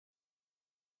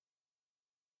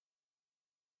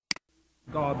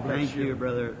God bless Thank you,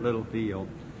 Brother Littlefield.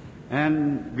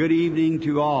 And good evening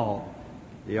to all.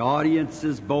 The audience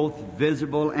is both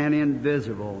visible and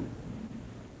invisible.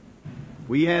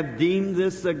 We have deemed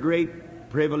this a great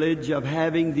privilege of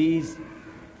having these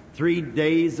 3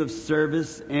 days of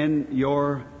service in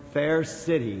your fair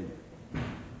city.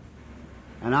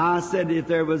 And I said if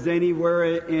there was anywhere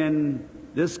in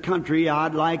this country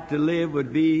I'd like to live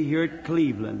would be here at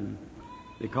Cleveland,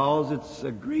 because it's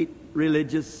a great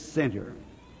religious center.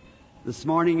 This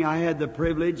morning I had the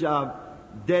privilege of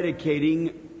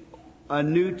dedicating a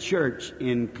new church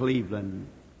in Cleveland,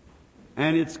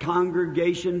 and its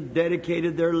congregation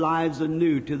dedicated their lives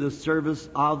anew to the service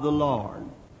of the Lord.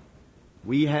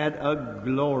 We had a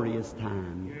glorious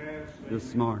time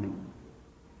this morning.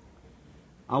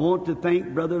 I want to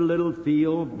thank Brother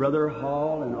Littlefield, Brother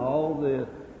Hall, and all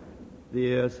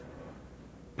the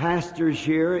pastors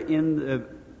here in the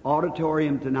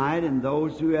auditorium tonight, and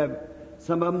those who have,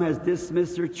 some of them has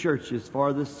dismissed their churches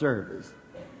for the service.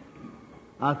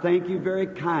 I thank you very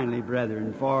kindly,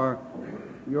 brethren, for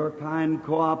your kind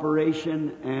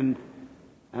cooperation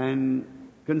and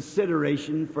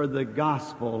consideration for the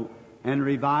gospel and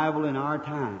revival in our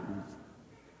times.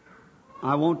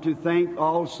 I want to thank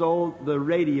also the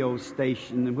radio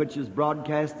station which is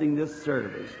broadcasting this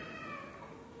service.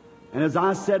 And as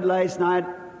I said last night,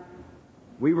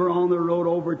 we were on the road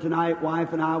over tonight.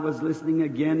 Wife and I was listening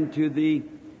again to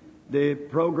the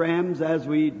programs as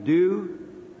we do.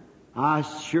 I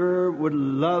sure would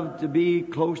love to be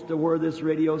close to where this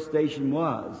radio station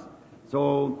was.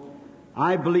 So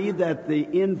I believe that the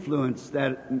influence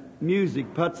that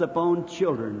music puts upon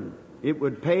children, it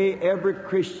would pay every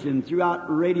Christian throughout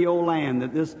radio land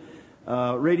that this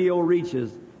radio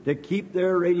reaches to keep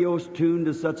their radios tuned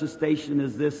to such a station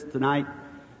as this tonight,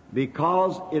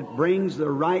 because it brings the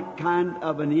right kind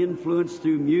of an influence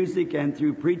through music and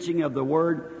through preaching of the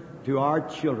Word to our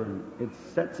children. It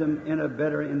sets them in a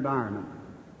better environment.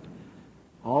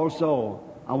 Also,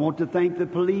 I want to thank the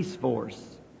police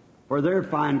force for their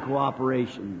fine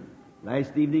cooperation.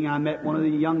 Last evening I met one of the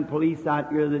young police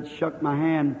out here that shook my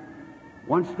hand,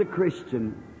 once the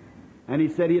Christian, and he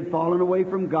said he had fallen away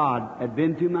from God, had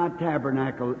been to my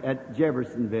tabernacle at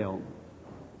Jeffersonville.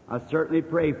 I certainly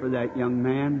pray for that young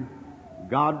man.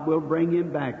 God will bring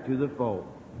him back to the fold.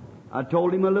 I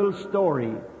told him a little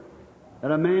story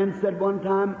that a man said one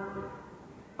time,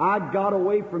 I got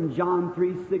away from John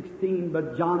 3:16,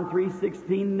 but John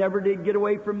 3:16 never did get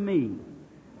away from me.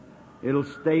 It'll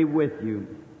stay with you.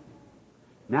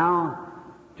 Now,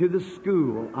 to the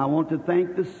school, I want to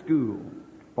thank the school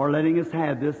for letting us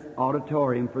have this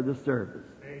auditorium for the service.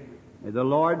 May the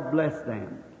Lord bless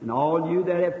them, and all you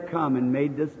that have come and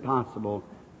made this possible,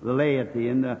 the laity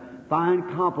and the fine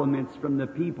compliments from the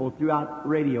people throughout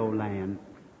Radio Land,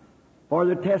 for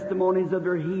the testimonies of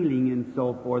their healing and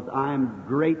so forth. I am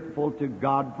grateful to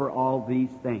God for all these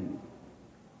things.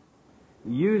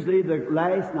 Usually the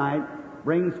last night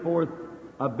brings forth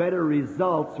a better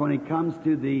results when it comes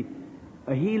to the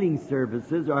healing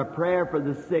services or prayer for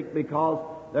the sick, because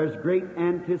there's great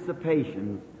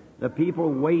anticipation. The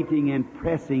people waiting and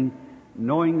pressing,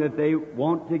 knowing that they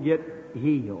want to get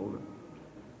healed.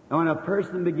 And when a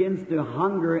person begins to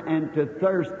hunger and to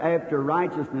thirst after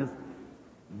righteousness,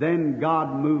 then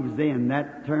God moves in.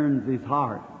 That turns his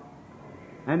heart.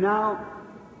 And now,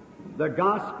 the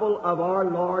gospel of our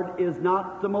Lord is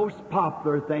not the most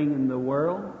popular thing in the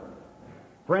world.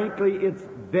 Frankly, it's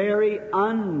very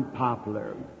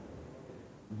unpopular.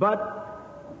 But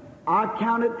I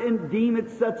count it and deem it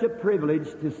such a privilege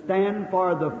to stand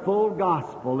for the full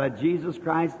gospel that Jesus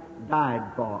Christ died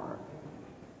for,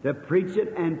 to preach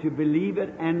it and to believe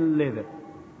it and live it.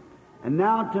 And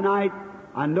now tonight,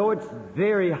 I know it's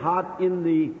very hot in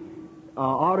the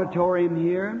auditorium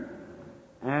here,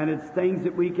 and it's things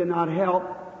that we cannot help,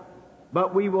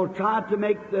 but we will try to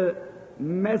make the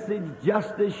message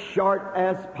just as short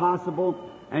as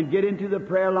possible and get into the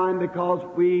prayer line, because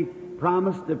we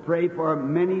promised to pray for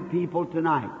many people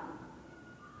tonight.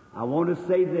 I want to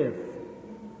say this.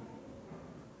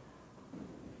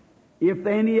 If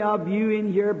any of you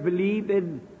in here believe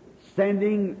in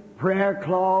sending prayer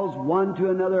claws one to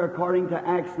another according to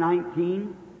Acts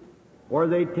 19, or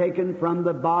they taken from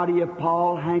the body of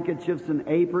Paul handkerchiefs and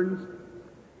aprons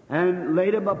and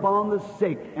laid them upon the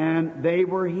sick, and they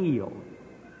were healed.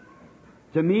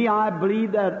 To me, I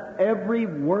believe that every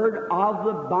word of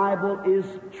the Bible is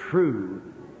true.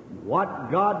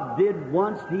 What God did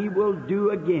once, He will do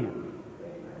again.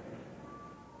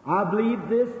 I believe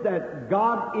this, that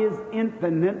God is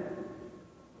infinite,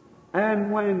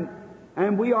 and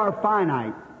we are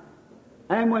finite.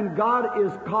 And when God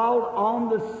is called on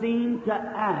the scene to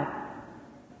act,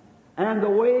 And the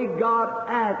way God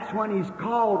acts when He's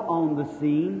called on the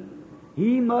scene,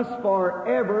 He must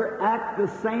forever act the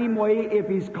same way if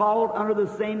He's called under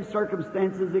the same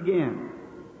circumstances again.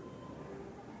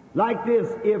 Like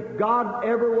this, if God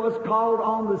ever was called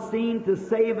on the scene to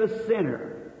save a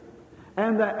sinner,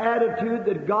 and the attitude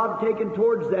that God taken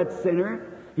towards that sinner,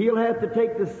 He'll have to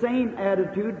take the same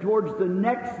attitude towards the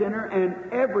next sinner and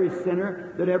every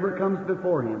sinner that ever comes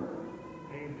before Him.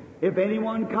 Amen. If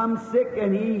anyone comes sick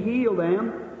and He heal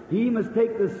them, He must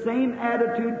take the same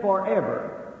attitude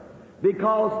forever.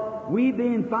 Because we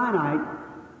being finite,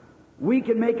 we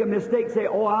can make a mistake, say,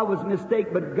 oh, I was a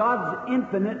mistake, but God's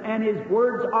infinite and His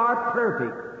words are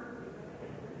perfect.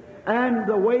 And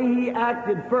the way He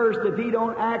acted first, if He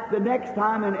don't act the next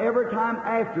time and every time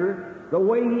after, the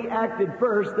way He acted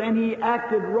first, then He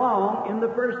acted wrong in the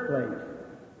first place.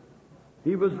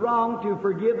 He was wrong to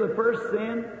forgive the first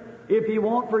sin if He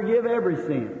won't forgive every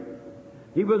sin.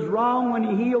 He was wrong when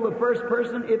He healed the first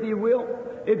person if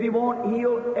He won't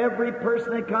heal every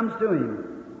person that comes to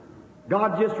Him.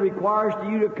 God just requires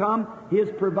you to come His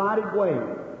provided way.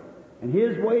 And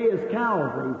His way is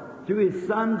Calvary through His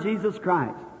Son, Jesus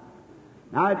Christ.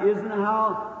 Now, it isn't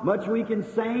how much we can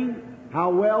sing,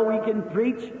 how well we can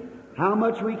preach, how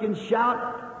much we can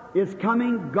shout. It's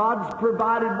coming God's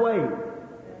provided way.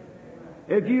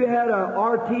 If you had an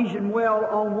artesian well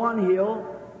on one hill,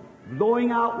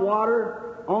 blowing out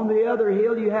water, on the other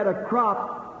hill you had a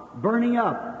crop burning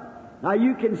up. Now,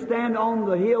 you can stand on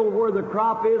the hill where the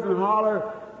crop is and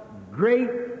holler, great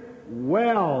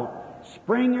well,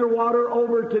 spring your water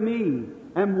over to me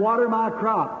and water my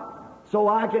crop, so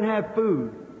I can have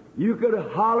food. You could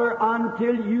holler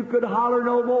until you could holler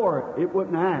no more. It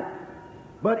wouldn't act.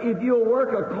 But if you'll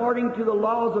work according to the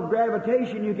laws of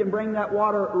gravitation, you can bring that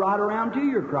water right around to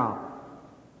your crop.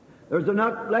 There's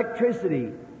enough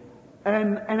electricity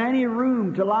and any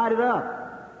room to light it up.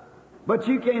 But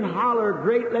you can't holler,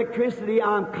 great electricity,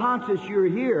 I'm conscious you're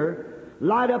here,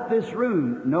 light up this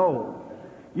room. No.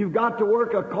 You've got to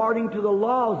work according to the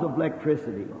laws of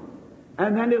electricity.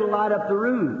 And then it'll light up the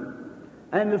room.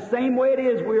 And the same way it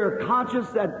is, we are conscious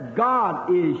that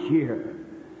God is here.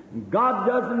 God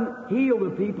doesn't heal the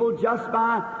people just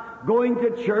by going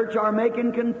to church or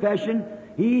making confession.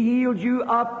 He heals you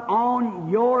up on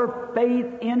your faith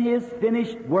in His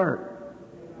finished work.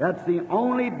 That's the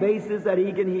only basis that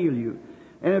He can heal you.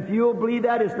 And if you'll believe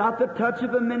that, it's not the touch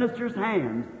of a minister's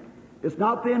hands. It's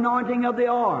not the anointing of the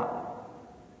oil.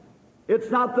 It's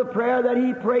not the prayer that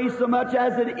he prays so much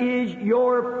as it is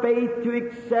your faith to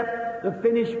accept the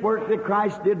finished work that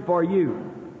Christ did for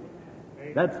you.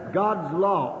 That's God's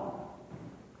law.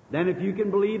 Then if you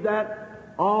can believe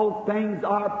that, all things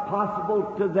are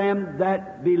possible to them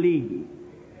that believe.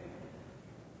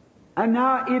 And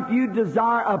now if you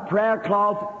desire a prayer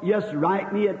cloth, just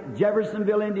write me at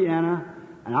Jeffersonville, Indiana,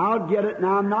 and I'll get it.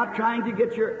 Now I'm not trying to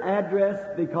get your address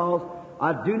because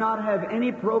I do not have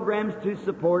any programs to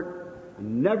support. I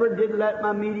never did let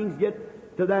my meetings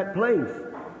get to that place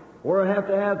where I have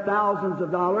to have thousands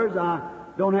of dollars. I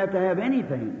don't have to have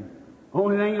anything.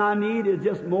 Only thing I need is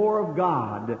just more of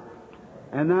God.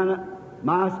 And then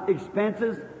my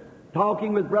expenses,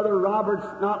 talking with Brother Roberts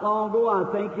not long ago, I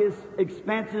think his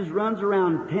expenses runs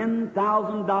around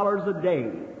 $10,000 a day.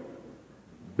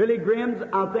 Billy Grimm's,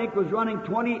 I think, was running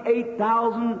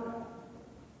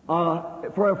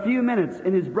 $28,000 for a few minutes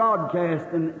in his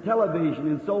broadcast and television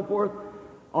and so forth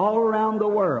all around the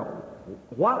world.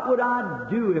 What would I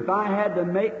do if I had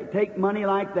to take money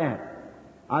like that?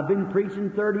 I've been preaching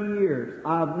 30 years.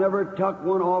 I've never took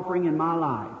one offering in my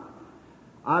life.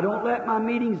 I don't let my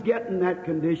meetings get in that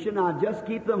condition. I just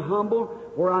keep them humble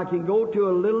where I can go to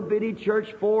a little bitty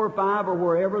church, 4 or 5, or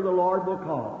wherever the Lord will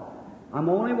call. I'm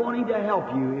only wanting to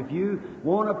help you. If you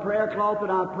want a prayer cloth that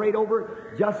I prayed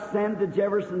over, just send to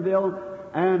Jeffersonville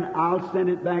and I'll send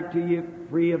it back to you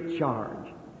free of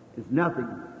charge. It's nothing.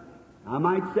 I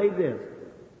might say this.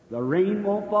 The rain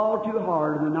won't fall too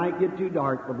hard and the night get too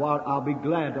dark, but I'll be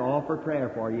glad to offer prayer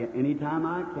for you anytime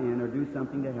I can or do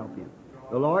something to help you.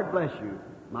 The Lord bless you.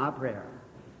 My prayer.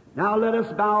 Now let us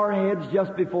bow our heads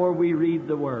just before we read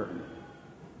the Word.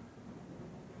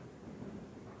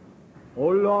 O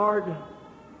Lord,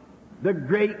 the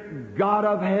great God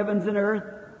of heavens and earth,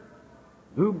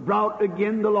 who brought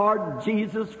again the Lord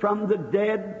Jesus from the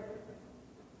dead,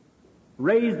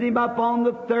 raised Him up on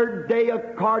the third day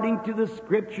according to the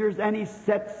Scriptures, and He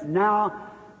sits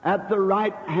now at the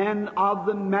right hand of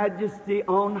the Majesty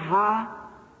on high,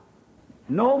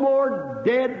 no more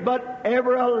dead, but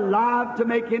ever alive to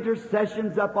make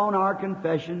intercessions upon our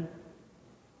confession.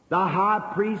 The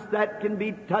high priest that can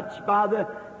be touched by the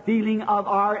feeling of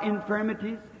our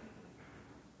infirmities.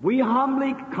 We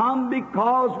humbly come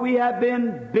because we have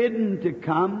been bidden to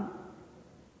come.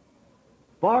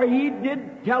 For He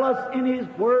did tell us in His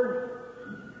Word,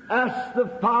 ask the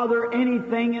Father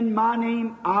anything in my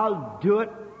name, I'll do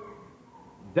it.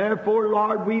 Therefore,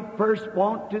 Lord, we first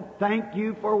want to thank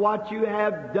You for what You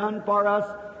have done for us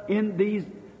in these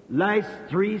last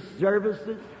 3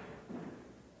 services.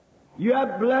 You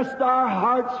have blessed our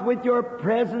hearts with Your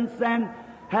presence and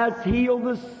has healed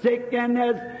the sick and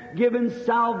has given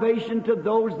salvation to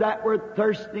those that were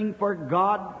thirsting for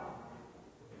God.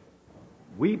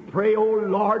 We pray, O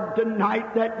Lord,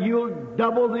 tonight that You'll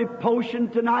double the potion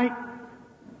tonight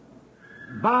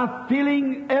by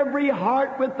filling every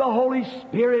heart with the Holy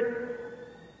Spirit,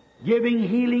 giving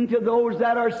healing to those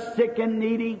that are sick and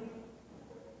needy,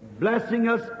 blessing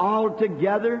us all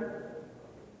together.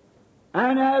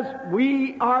 And as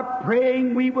we are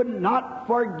praying, we would not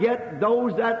forget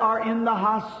those that are in the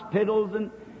hospitals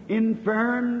and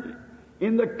infirmed,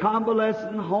 in the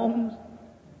convalescent homes,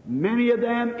 many of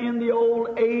them in the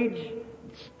old age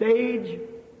stage,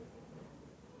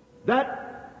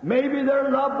 that maybe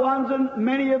their loved ones and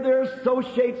many of their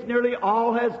associates, nearly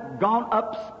all, has gone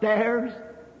upstairs.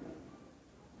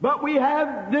 But we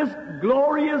have this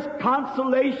glorious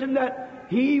consolation that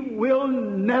He will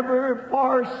never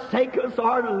forsake us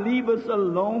or leave us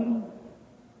alone.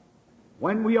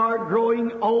 When we are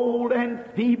growing old and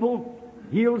feeble,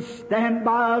 He'll stand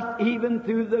by us even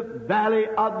through the valley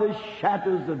of the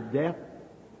shadows of death.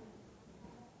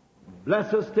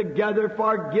 Bless us together,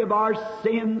 forgive our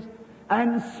sins,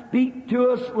 and speak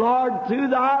to us, Lord, through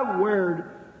Thy Word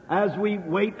as we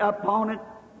wait upon it.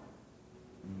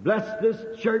 Bless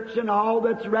this church and all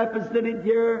that's represented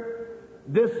here,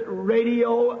 this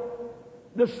radio,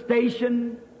 the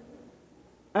station,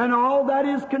 and all that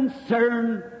is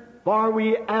concerned, for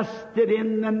we asked it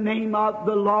in the name of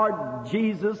the Lord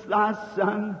Jesus, Thy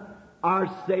Son, our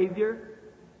Savior.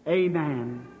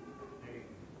 Amen.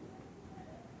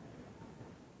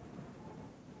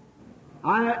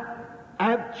 I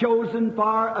have chosen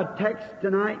for a text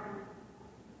tonight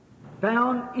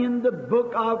found in the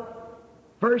book of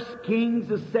 1 Kings,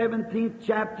 the 17th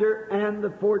chapter and the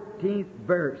 14th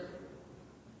verse.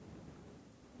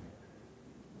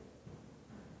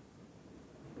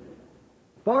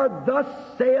 For thus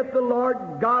saith the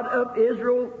Lord God of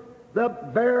Israel, the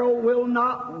barrel will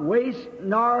not waste,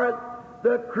 nor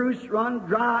the cruse run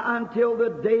dry until the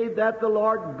day that the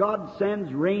Lord God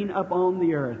sends rain upon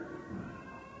the earth.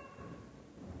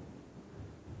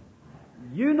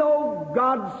 You know,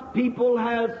 God's people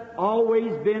has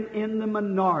always been in the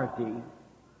minority.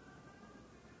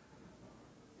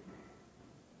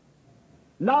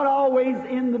 Not always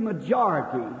in the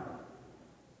majority.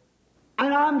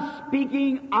 And I'm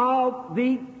speaking of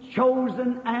the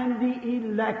chosen and the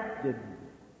elected.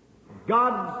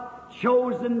 God's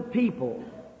chosen people.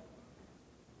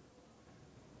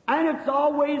 And it's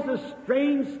always a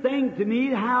strange thing to me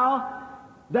how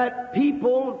that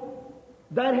people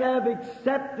that have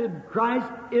accepted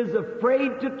Christ is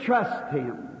afraid to trust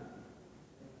Him.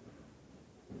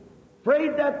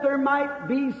 Afraid that there might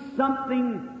be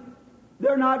something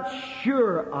they're not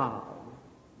sure of.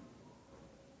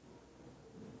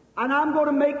 And I'm going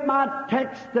to make my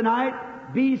text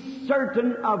tonight be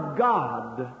certain of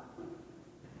God.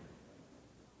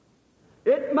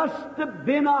 It must have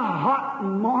been a hot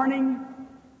morning.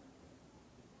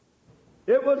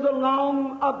 It was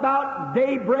along about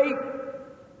daybreak.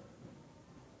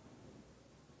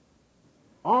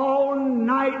 All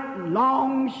night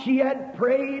long she had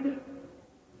prayed,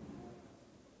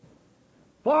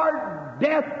 for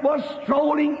death was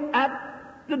strolling at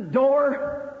the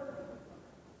door,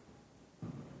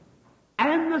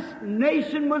 and this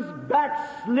nation was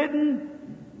backslidden.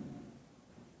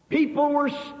 People were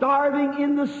starving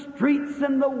in the streets,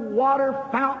 and the water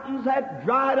fountains had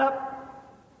dried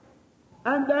up,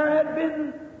 and there had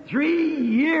been 3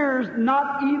 years,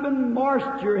 not even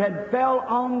moisture had fell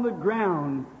on the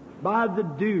ground by the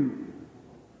dew.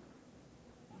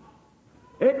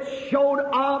 It showed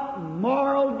a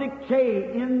moral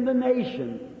decay in the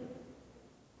nation.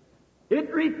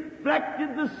 It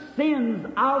reflected the sins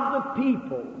of the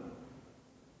people.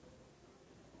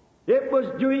 It was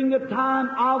during the time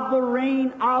of the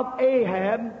reign of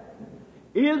Ahab,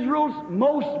 Israel's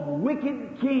most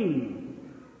wicked king.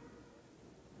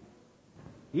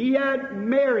 He had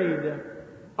married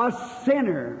a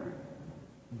sinner,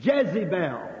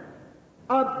 Jezebel,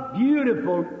 a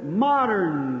beautiful,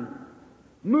 modern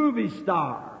movie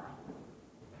star,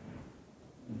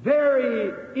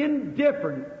 very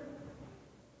indifferent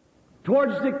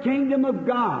towards the kingdom of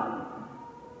God.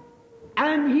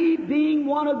 And he, being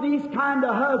one of these kind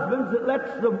of husbands that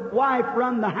lets the wife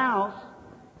run the house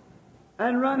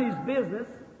and run his business,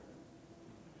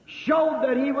 showed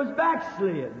that he was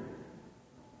backslid.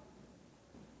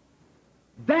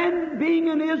 Then, being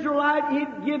an Israelite,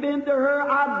 he'd give in to her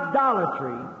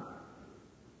idolatry.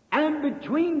 And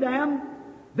between them,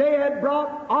 they had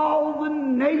brought all the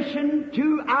nation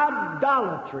to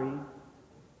idolatry.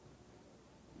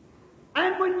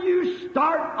 And when you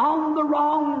start on the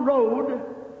wrong road,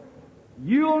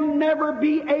 you'll never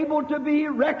be able to be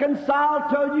reconciled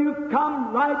till you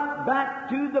come right back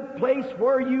to the place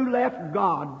where you left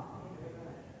God.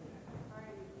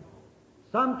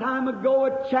 Some time ago,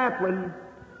 a chaplain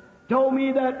told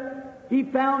me that he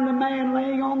found a man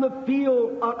laying on the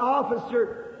field, an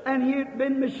officer, and he had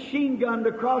been machine gunned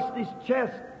across his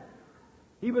chest.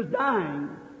 He was dying.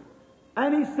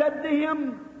 And he said to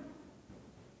him,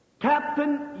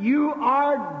 "Captain, you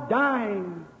are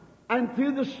dying." And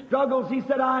through the struggles, he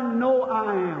said, "I know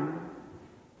I am."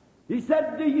 He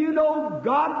said, "Do you know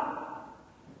God?"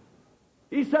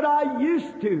 He said, "I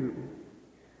used to."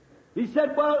 He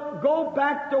said, "Well, go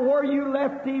back to where you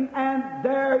left him, and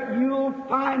there you'll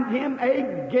find him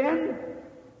again."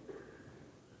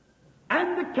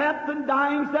 And the captain,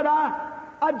 dying, said,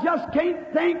 I just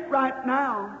can't think right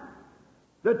now."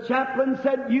 The chaplain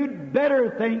said, "You'd better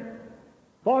think,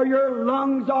 for your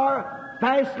lungs are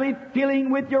fastly filling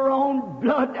with your own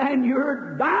blood, and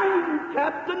you're dying,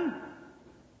 Captain."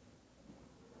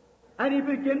 And he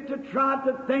began to try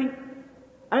to think.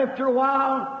 After a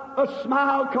while, a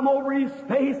smile come over his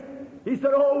face. He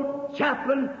said, "Oh,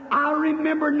 chaplain, I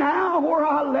remember now where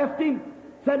I left him."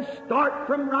 Said, "Start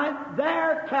from right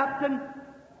there, Captain."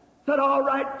 Said, "All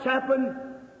right, chaplain."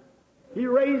 He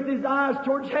raised his eyes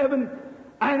towards heaven,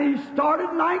 and he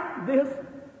started like this.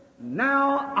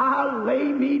 "Now I lay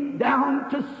me down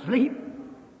to sleep.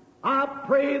 I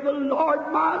pray the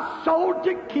Lord my soul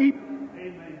to keep.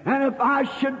 And if I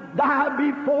should die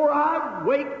before I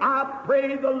wake, I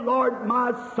pray the Lord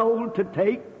my soul to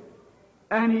take."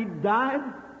 And he died.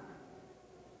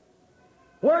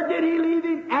 Where did he leave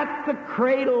him? At the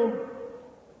cradle.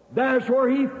 There's where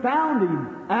he found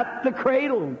him, at the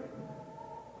cradle.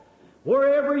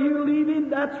 Wherever you leave him,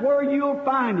 that's where you'll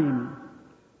find him.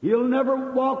 He'll never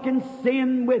walk in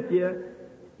sin with you.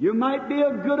 You might be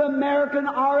a good American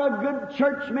or a good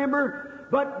church member,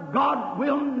 but God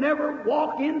will never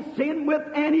walk in sin with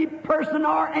any person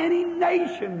or any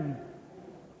nation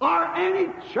or any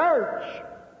church.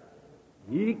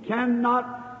 He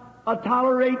cannot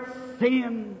tolerate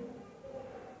sin.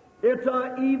 It's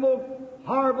an evil,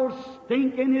 horrible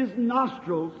stink in his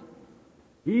nostrils.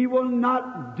 He will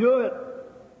not do it.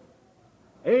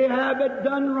 Ahab had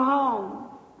done wrong.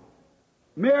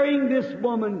 Marrying this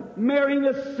woman, marrying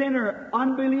a sinner,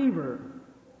 unbeliever.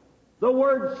 The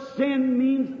word sin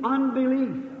means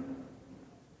unbelief.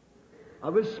 I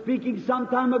was speaking some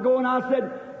time ago and I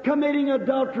said, committing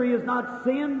adultery is not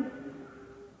sin.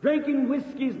 Drinking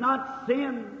whiskey is not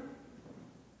sin.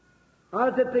 I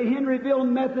was at the Henryville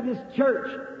Methodist Church,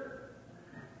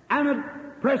 and a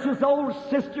precious old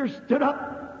sister stood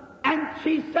up and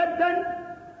she said then,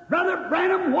 "Brother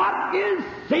Branham, what is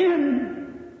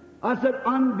sin?" I said,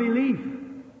 "Unbelief.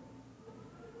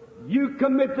 You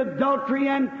commit adultery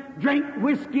and drink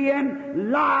whiskey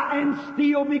and lie and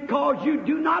steal because you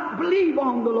do not believe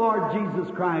on the Lord Jesus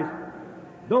Christ.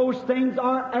 Those things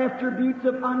are attributes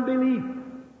of unbelief.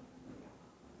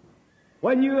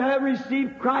 When you have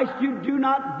received Christ, you do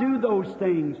not do those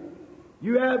things.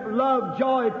 You have love,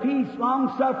 joy, peace,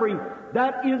 long-suffering.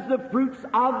 That is the fruits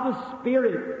of the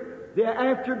Spirit, the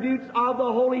attributes of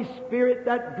the Holy Spirit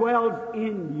that dwells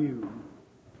in you."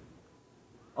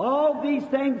 All these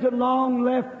things had long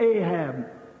left Ahab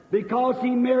because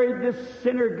he married this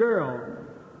sinner girl.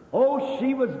 Oh,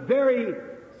 she was very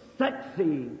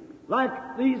sexy, like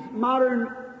these modern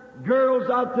girls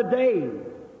of today.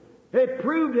 It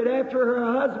proved it after her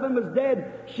husband was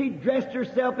dead. She dressed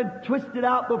herself and twisted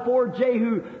out before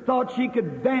Jehu, thought she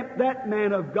could vamp that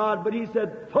man of God, but he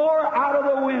said, "Throw her out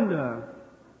of the window."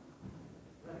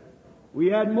 We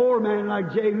had more men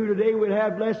like Jehu today, we'd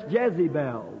have less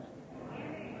Jezebels.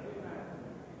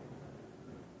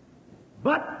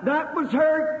 But that was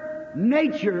her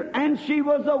nature, and she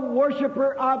was a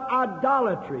worshiper of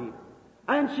idolatry.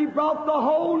 And she brought the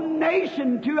whole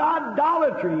nation to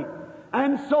idolatry.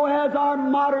 And so has our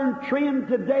modern trend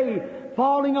today,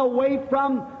 falling away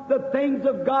from the things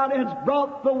of God, and it's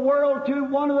brought the world to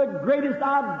one of the greatest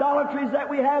idolatries that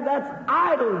we have. That's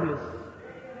idleness.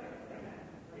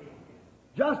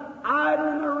 Just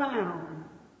idling around.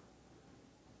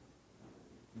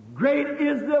 Great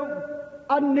is the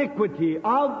iniquity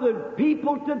of the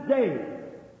people today,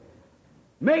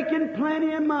 making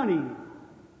plenty of money,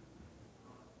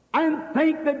 and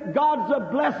think that God's a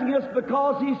blessing us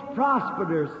because He's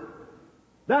prospered us.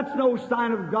 That's no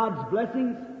sign of God's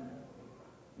blessings.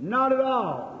 Not at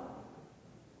all.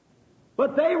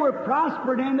 But they were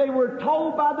prospered, and they were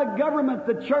told by the government,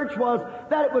 the church was,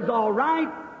 that it was all right.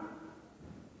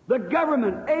 The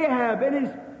government, Ahab and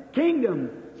his kingdom,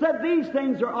 said these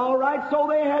things are all right, so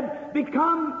they had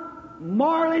become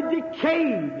morally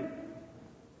decayed.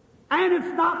 And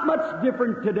it's not much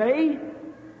different today.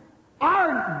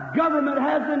 Our government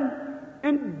has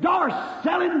endorsed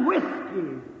selling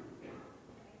whiskey,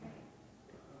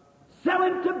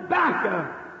 selling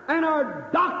tobacco, and our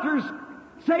doctors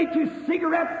say to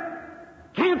cigarettes,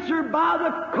 cancer by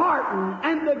the carton,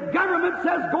 and the government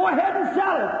says go ahead and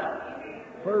sell it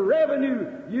for revenue.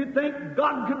 You think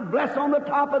God could bless on the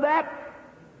top of that?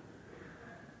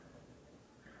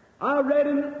 I read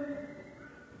in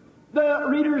the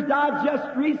Reader's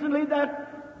Digest recently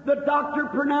that the doctor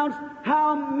pronounced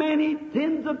how many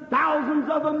tens of thousands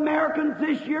of Americans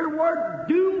this year were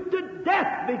doomed to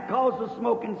death because of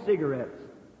smoking cigarettes.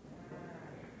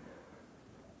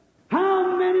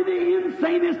 How many the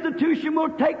insane institution will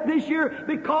take this year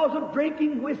because of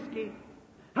drinking whiskey?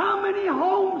 How many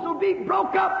homes will be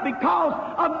broke up because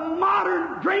of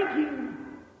modern drinking?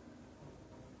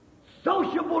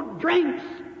 Sociable drinks,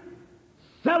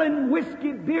 selling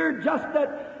whiskey, beer just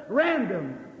at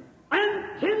random.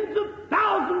 And tens of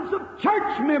thousands of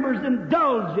church members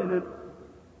indulge in it.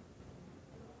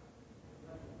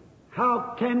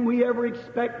 How can we ever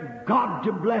expect God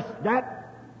to bless that?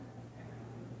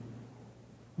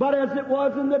 But as it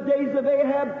was in the days of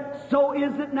Ahab, so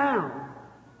is it now.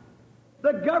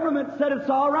 The government said it's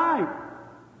all right.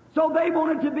 So they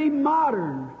wanted to be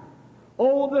modern.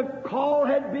 Oh, the call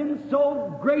had been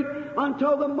so great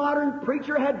until the modern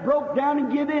preacher had broke down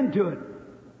and give in to it.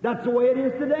 That's the way it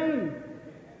is today.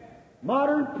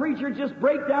 Modern preachers just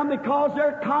break down because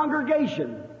their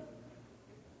congregation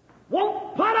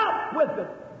won't put up with it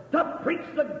to preach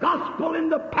the gospel in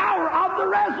the power of the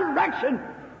resurrection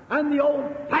and the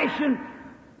old-fashioned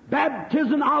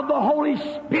baptism of the Holy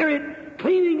Spirit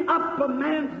cleaning up a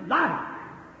man's life.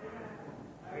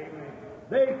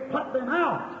 They put them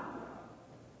out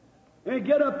and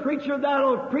get a preacher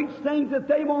that'll preach things that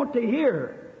they want to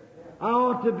hear. I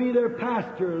ought to be their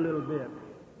pastor a little bit.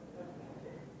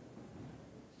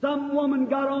 Some woman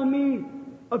got on me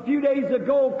a few days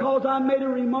ago because I made a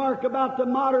remark about the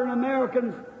modern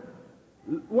Americans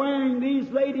these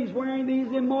ladies wearing these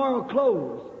immoral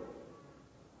clothes.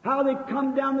 How they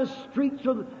come down the streets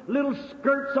with little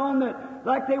skirts on that,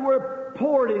 like they were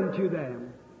poured into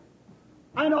them.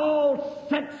 And all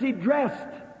sexy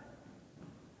dressed.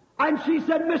 And she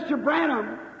said, Mr.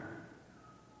 Branham,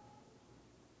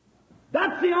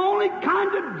 that's the only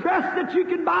kind of dress that you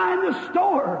can buy in the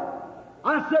store.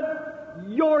 I said,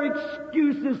 your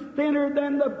excuse is thinner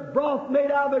than the broth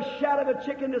made out of a shat of a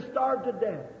chicken to starve to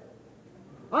death.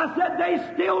 I said,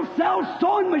 they still sell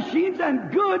sewing machines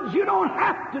and goods. You don't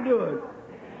have to do it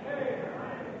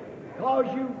because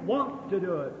you want to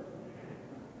do it.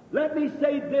 Let me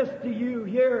say this to you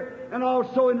here and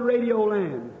also in Radio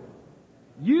Land.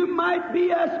 You might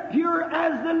be as pure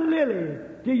as the lily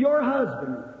to your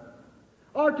husband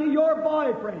or to your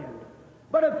boyfriend.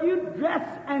 But if you dress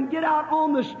and get out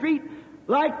on the street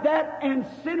like that and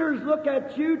sinners look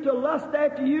at you to lust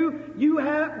after you, you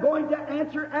are going to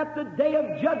answer at the day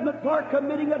of judgment for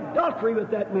committing adultery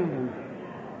with that man.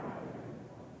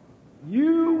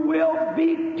 You will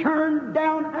be turned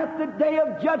down at the day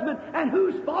of judgment. And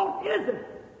whose fault is it?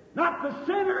 Not the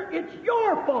sinner, it's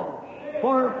your fault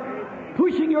for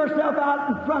pushing yourself out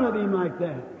in front of him like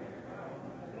that.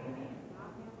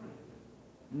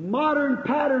 Modern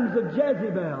patterns of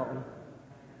Jezebel.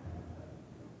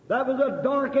 That was the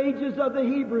dark ages of the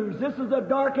Hebrews. This is the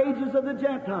dark ages of the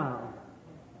Gentile.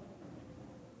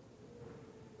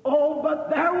 Oh, but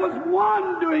there was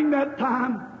one during that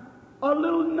time, a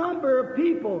little number of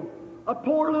people, a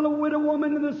poor little widow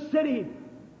woman in the city,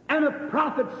 and a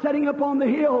prophet sitting up on the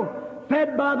hill,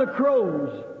 fed by the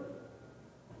crows.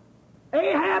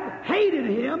 Ahab hated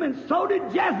him, and so did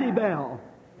Jezebel.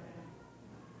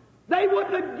 They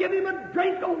wouldn't have given him a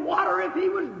drink of water if he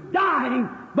was dying,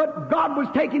 but God was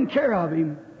taking care of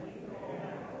him.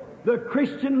 The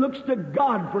Christian looks to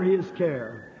God for his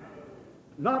care,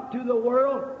 not to the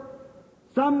world.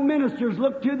 Some ministers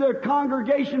look to their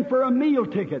congregation for a meal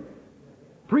ticket.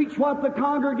 Preach what the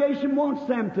congregation wants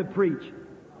them to preach.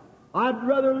 I'd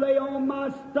rather lay on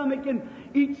my stomach and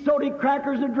eat soda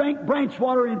crackers and drink branch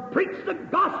water and preach the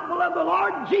gospel of the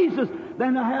Lord Jesus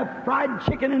than to have fried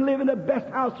chicken and live in the best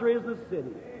house there is in the city.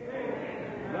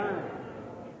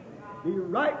 Right. Be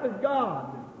right with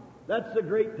God. That's the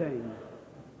great thing.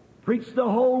 Preach the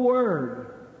whole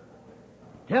Word.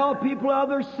 Tell people of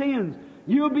their sins.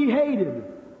 You'll be hated.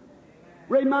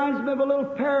 Reminds me of a little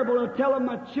parable I tell of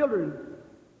my children.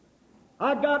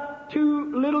 I got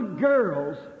two little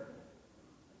girls.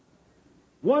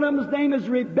 One of them's name is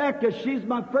Rebecca. She's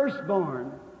my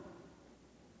firstborn.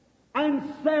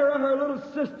 And Sarah, her little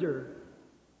sister,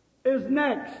 is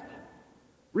next.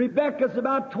 Rebecca's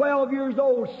about 12 years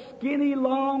old, skinny,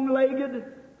 long-legged.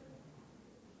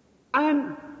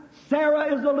 And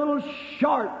Sarah is a little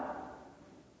short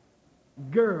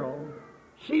girl.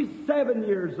 She's 7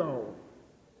 years old.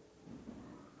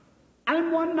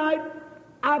 And one night,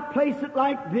 I place it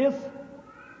like this.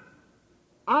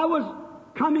 I was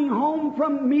coming home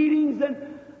from meetings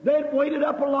and they'd waited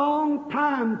up a long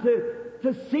time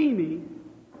to see me.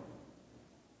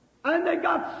 And they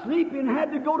got sleepy and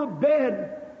had to go to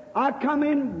bed. I come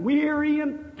in weary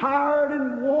and tired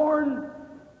and worn.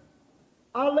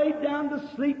 I laid down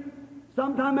to sleep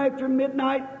sometime after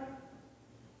midnight.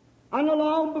 And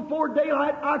long before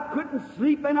daylight, I couldn't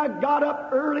sleep, and I got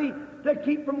up early to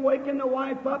keep from waking the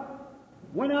wife up.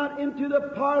 Went out into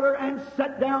the parlor and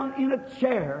sat down in a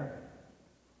chair.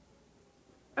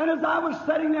 And as I was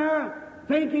sitting there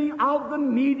thinking of the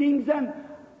meetings and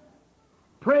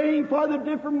praying for the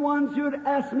different ones who had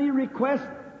asked me requests,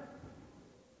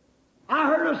 I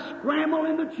heard a scramble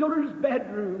in the children's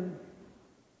bedroom.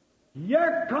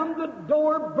 Here come the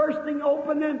door bursting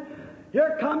open, and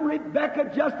here come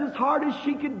Rebecca just as hard as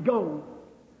she could go.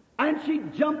 And she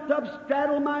jumped up,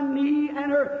 straddled my knee,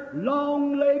 and her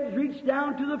long legs reached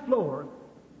down to the floor.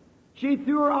 She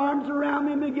threw her arms around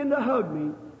me and began to hug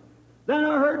me. Then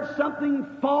I heard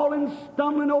something falling,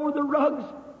 stumbling over the rugs.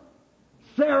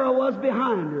 Sarah was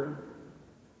behind her.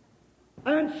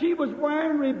 And she was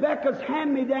wearing Rebecca's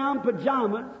hand-me-down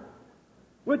pajamas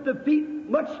with the feet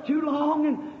much too long,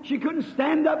 and she couldn't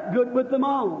stand up good with them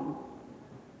on.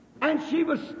 And she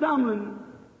was stumbling.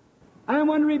 And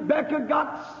when Rebecca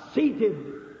got seated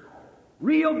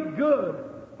real good,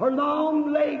 her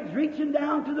long legs reaching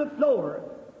down to the floor,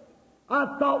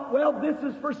 I thought, well, this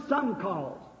is for some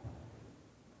cause.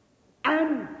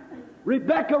 And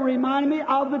Rebecca reminded me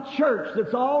of the church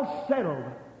that's all settled,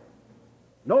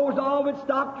 knows all of its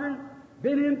doctrine,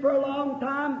 been in for a long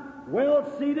time,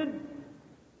 well seated.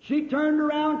 She turned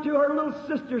around to her little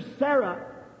sister, Sarah.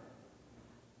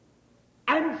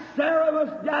 And Sarah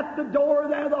was at the door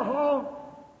there, the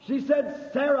hall. She said,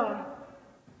 Sarah,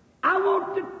 I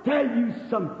want to tell you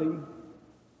something.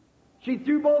 She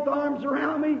threw both arms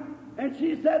around me, and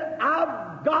she said,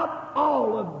 I've got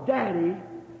all of Daddy,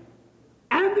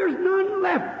 and there's none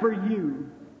left for you.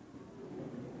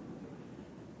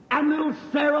 And little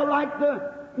Sarah, like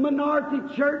the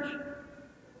minority church,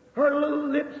 her little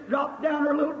lips dropped down,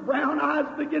 her little brown eyes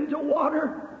began to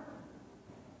water,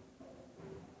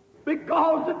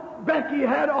 because Becky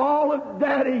had all of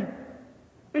Daddy,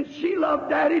 and she loved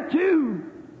Daddy too.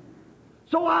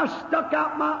 So I stuck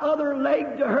out my other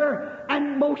leg to her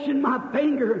and motioned my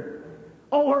finger.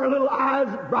 Oh, her little eyes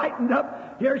brightened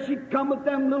up. Here she'd come with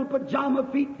them little pajama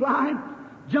feet flying,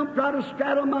 jumped right to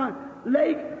straddle my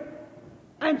leg.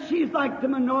 And she's like the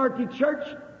minority church.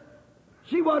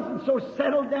 She wasn't so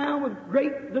settled down with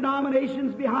great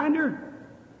denominations behind her.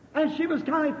 And she was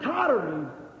kind of tottering.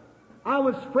 I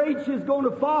was afraid she was going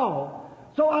to fall.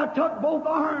 So I took both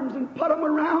arms and put them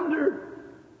around her.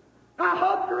 I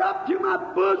hugged her up to my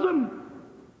bosom.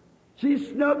 She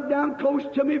snugged down close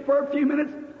to me for a few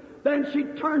minutes. Then she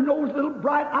turned those little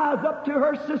bright eyes up to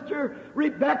her sister,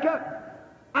 Rebecca.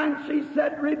 And she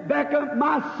said, Rebecca,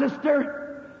 my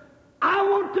sister, I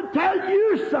want to tell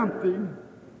you something.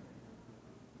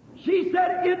 She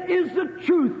said, it is the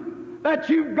truth that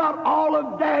you've got all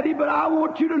of Daddy, but I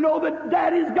want you to know that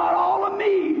Daddy's got all of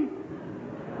me.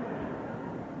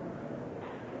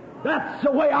 That's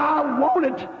the way I want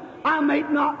it. I may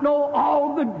not know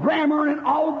all the grammar and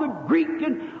all the Greek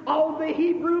and all the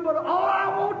Hebrew, but all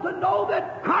I want to know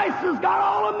that Christ has got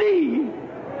all of me.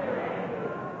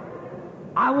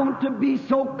 I want to be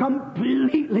so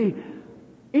completely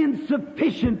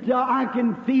insufficient till I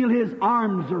can feel His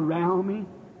arms around me.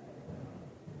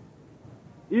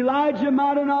 Elijah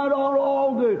might have not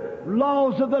all the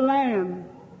laws of the land,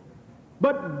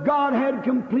 but God had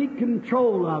complete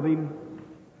control of him.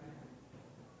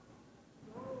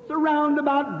 It's around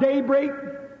about daybreak.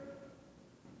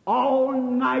 All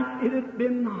night it had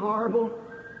been horrible.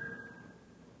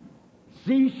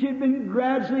 See, she'd been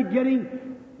gradually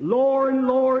getting lower and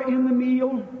lower in the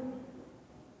meal.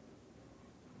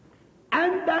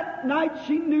 And that night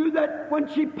she knew that when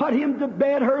she put him to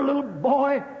bed, her little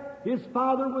boy, his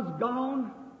father, was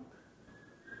gone.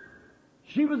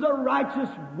 She was a righteous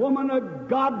woman, a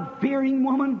God-fearing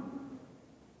woman.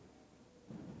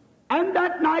 And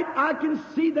that night I can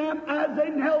see them as they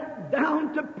knelt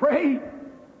down to pray.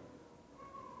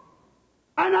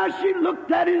 And as she looked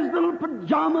at his little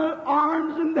pajama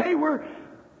arms, and they were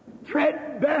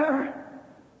threadbare,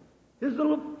 his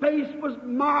little face was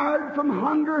marred from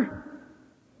hunger,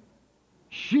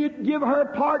 she'd give her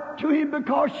part to him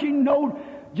because she knowed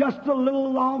just a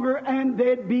little longer and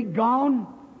they'd be gone.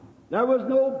 There was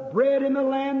no bread in the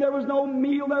land, there was no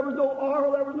meal, there was no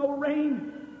oil, there was no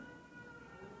rain.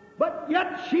 But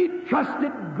yet she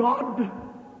trusted God.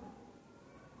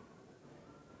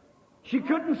 She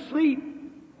couldn't sleep.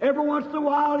 Every once in a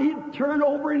while he'd turn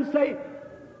over and say,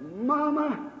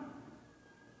 "Mama,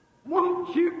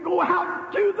 won't you go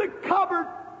out to the cupboard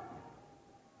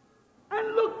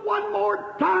and look one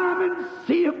more time and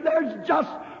see if there's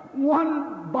just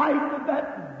one bite of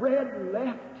that bread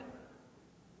left?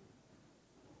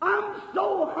 I'm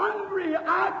so hungry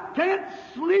I can't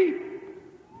sleep."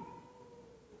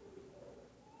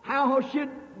 How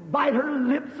she'd bite her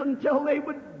lips until they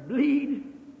would bleed.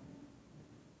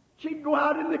 She'd go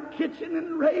out in the kitchen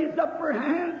and raise up her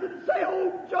hands and say,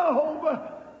 "Oh,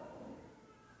 Jehovah,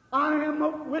 I am a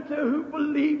widow who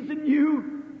believes in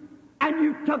you, and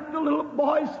you took the little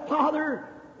boy's father,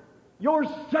 your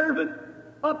servant,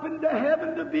 up into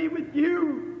heaven to be with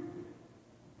you.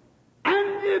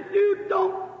 And if you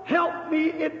don't help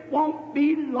me, it won't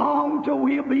be long till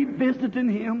we'll be visiting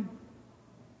him.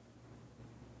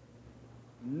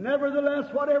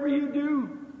 Nevertheless, whatever you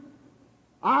do,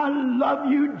 I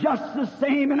love you just the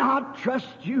same, and I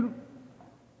trust you."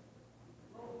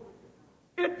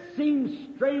 It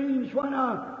seems strange when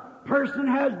a person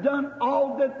has done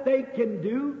all that they can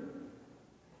do,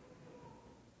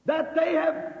 that they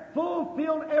have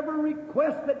fulfilled every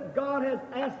request that God has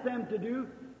asked them to do,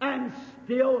 and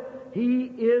still He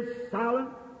is silent.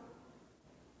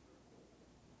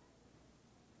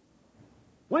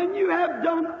 When you have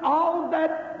done all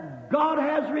that God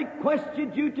has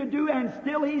requested you to do and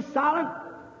still He's silent,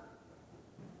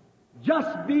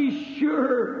 just be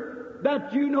sure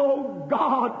that you know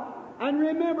God. And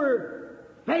remember,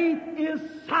 faith is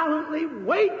silently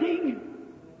waiting.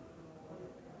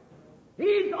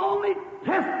 He's only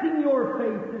testing your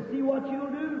faith to see what you'll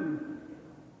do.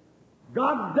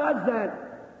 God does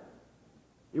that.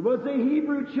 It was the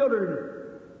Hebrew children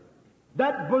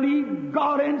that believed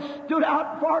God and stood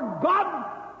out for God,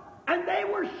 and they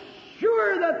were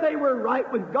sure that they were right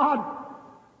with God,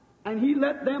 and He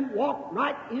let them walk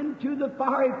right into the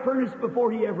fiery furnace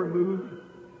before He ever moved.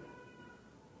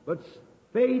 But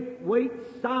faith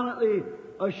waits silently,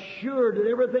 assured that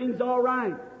everything's all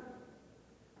right.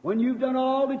 When you've done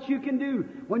all that you can do,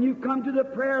 when you've come to the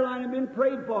prayer line and been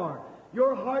prayed for,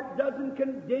 your heart doesn't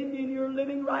condemn you and you're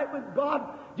living right with God,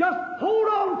 just hold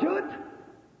on to it.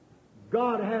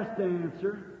 God has to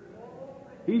answer.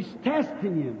 He's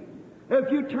testing you. If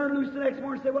you turn loose the next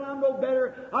morning and say, "Well, I'm no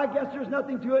better, I guess there's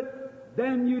nothing to it,"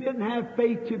 then you didn't have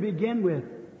faith to begin with.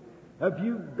 If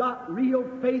you've got real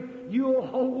faith, you'll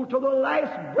hold till the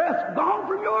last breath gone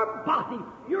from your body.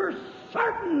 You're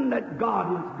certain that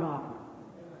God is God.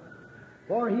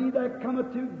 For he that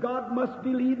cometh to God must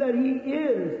believe that He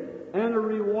is, and a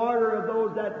rewarder of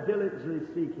those that diligently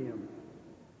seek Him.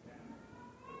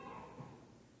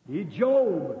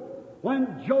 Job,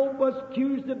 when Job was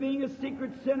accused of being a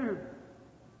secret sinner,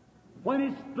 when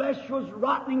his flesh was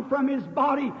rotting from his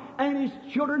body, and his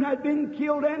children had been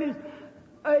killed, and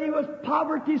he was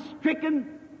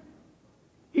poverty-stricken,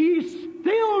 he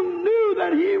still knew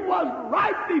that he was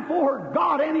right before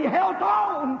God, and he held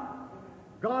on.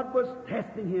 God was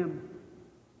testing him.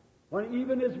 When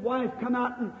even his wife come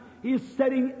out and he's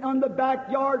sitting on the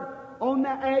backyard on the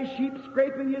ash heap,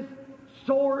 scraping his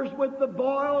sores with the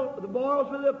boils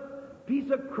with a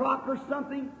piece of crock or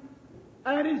something,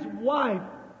 and his wife,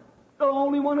 the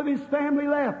only one of his family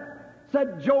left,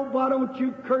 said, "Job, why don't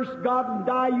you curse God and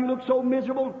die? You look so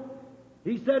miserable."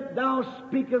 He said, "Thou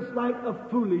speakest like a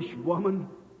foolish woman.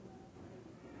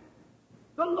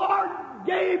 The Lord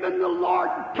gave and the Lord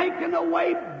taken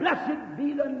away. Blessed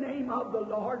be the name of the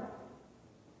Lord."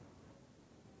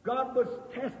 God was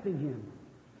testing him.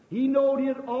 He knew he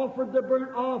had offered the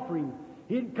burnt offering.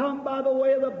 He'd come by the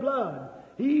way of the blood.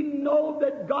 He knew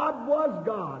that God was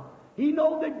God. He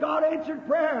knew that God answered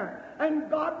prayer, and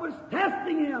God was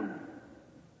testing him.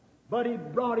 But He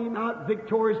brought him out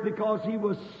victorious because he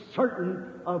was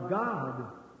certain of God.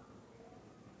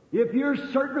 If you're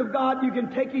certain of God, you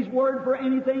can take His word for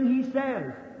anything He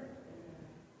says.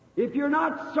 If you're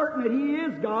not certain that He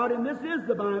is God, and this is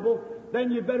the Bible,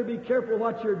 then you better be careful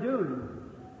what you're doing.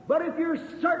 But if you're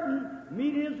certain,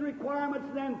 meet His requirements,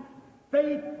 then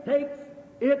faith takes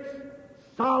its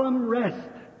solemn rest.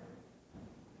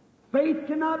 Faith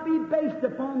cannot be based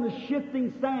upon the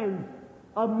shifting sands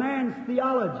of man's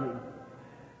theology,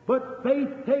 but faith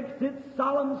takes its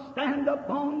solemn stand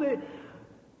upon the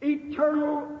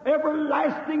eternal,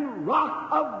 everlasting rock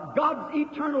of God's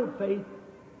eternal faith.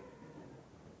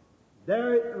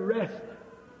 There it rests,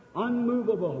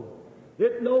 unmovable.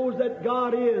 It knows that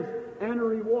God is and a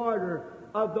rewarder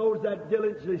of those that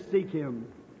diligently seek Him.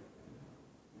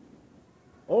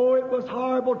 Oh, it was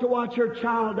horrible to watch her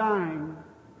child dying.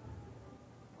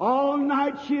 All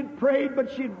night she had prayed,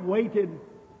 but she had waited.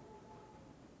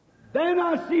 Then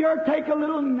I see her take a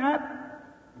little nap,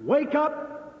 wake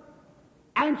up,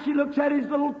 and she looks at his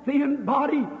little thin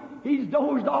body. He's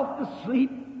dozed off to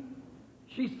sleep.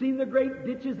 She's seen the great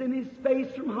ditches in his face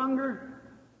from hunger,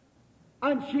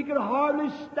 and she could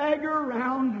hardly stagger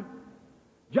around.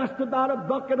 Just about a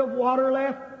bucket of water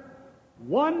left.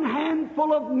 One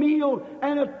handful of meal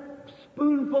and a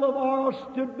spoonful of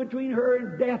oil stood between her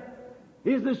and death.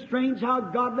 Isn't it strange how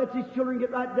God lets His children get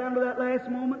right down to that last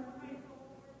moment?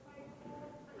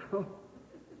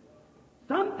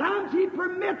 Sometimes He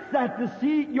permits that to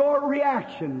see your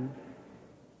reaction.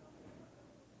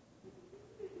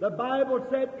 The Bible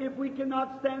said if we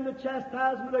cannot stand the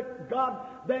chastisement of God,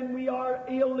 then we are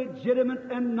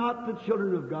illegitimate and not the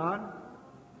children of God.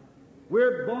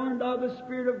 We're born of the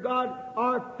Spirit of God.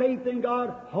 Our faith in God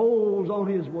holds on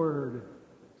His Word.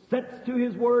 Sets to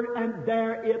His Word, and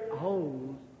there it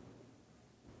holds.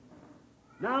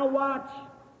 Now watch.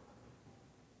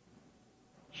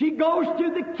 She goes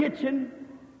to the kitchen.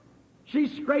 She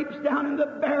scrapes down in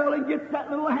the barrel and gets that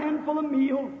little handful of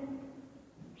meal.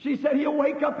 She said, he'll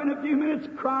wake up in a few minutes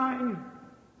crying.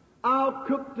 I'll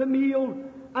cook the meal,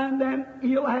 and then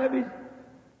he'll have his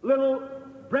little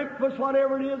breakfast,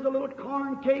 whatever it is, a little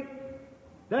corn cake.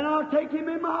 Then I'll take him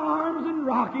in my arms and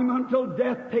rock him until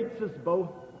death takes us both.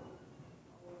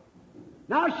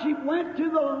 Now she went to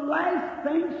the last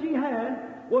thing she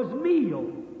had was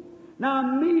meal. Now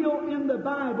meal in the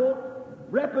Bible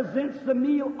represents the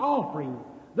meal offering.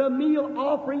 The meal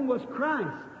offering was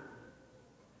Christ.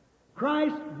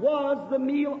 Christ was the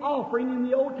meal offering in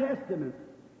the Old Testament.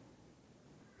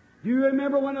 Do you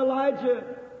remember when Elijah,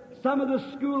 some of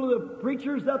the school of the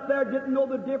preachers up there didn't know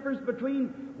the difference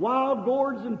between wild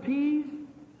gourds and peas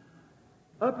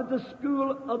up at the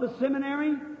school of the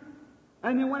seminary?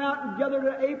 And they went out and gathered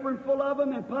an apron full of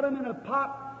them and put them in a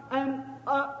pot, and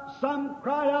some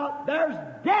cried out, "There's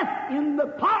death in the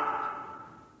pot!"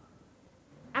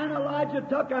 And Elijah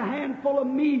took a handful of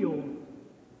meal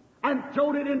and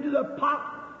throwed it into the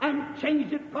pot and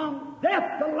changed it from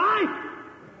death to life.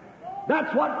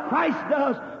 That's what Christ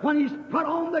does when He's put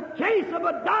on the case of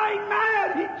a dying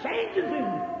man. He changes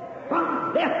him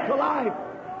from death to life.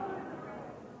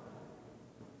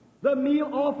 The meal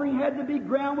offering had to be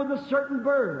ground with a certain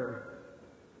burr.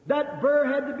 That burr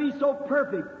had to be so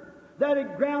perfect that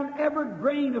it ground every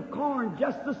grain of corn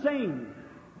just the same,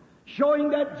 showing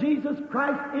that Jesus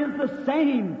Christ is the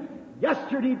same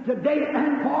yesterday, today,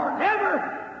 and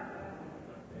forever.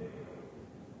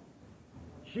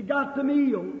 She got the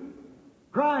meal.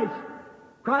 Christ.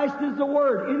 Christ is the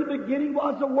Word. In the beginning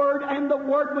was the Word, and the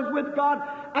Word was with God,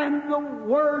 and the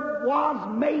Word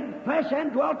was made flesh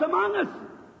and dwelt among us.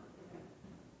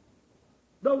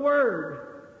 The Word.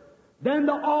 Then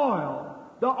the oil.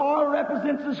 The oil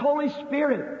represents His Holy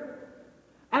Spirit.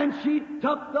 And she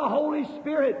took the Holy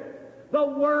Spirit, the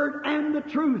Word and the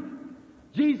truth.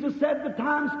 Jesus said the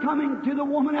time's coming to the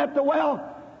woman at the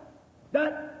well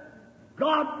that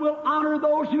God will honor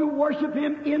those who worship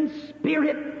Him in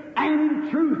spirit and in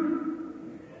truth.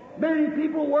 Many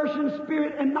people worship in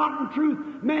spirit and not in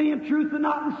truth. Many in truth and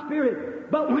not in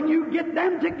spirit. But when you get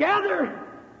them together,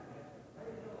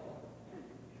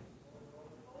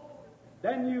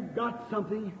 then you've got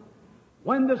something.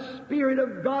 When the Spirit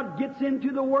of God gets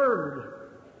into the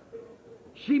Word,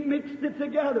 she mixed it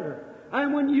together.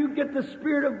 And when you get the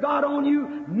Spirit of God on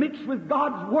you, mixed with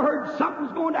God's Word,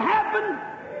 something's going to happen.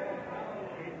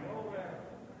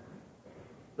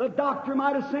 The doctor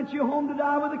might have sent you home to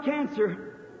die with a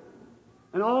cancer.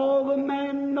 And all the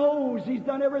man knows, he's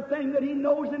done everything that he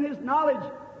knows in his knowledge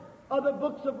of the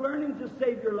books of learning to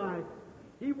save your life.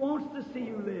 He wants to see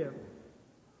you live.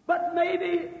 But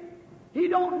maybe he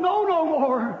don't know no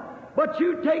more. But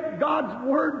you take God's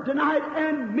Word tonight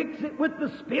and mix it with the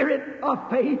Spirit of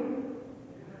faith.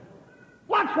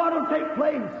 Watch what will take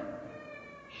place.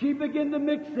 She began to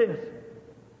mix this.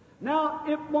 Now,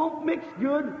 it won't mix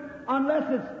good unless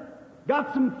it's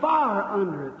got some fire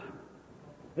under it.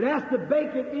 It has to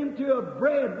bake it into a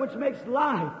bread which makes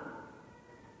life.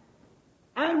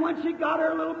 And when she got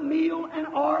her little meal and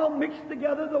oil mixed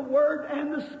together, the Word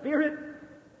and the Spirit,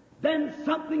 then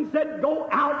something said, go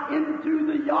out into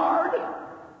the yard.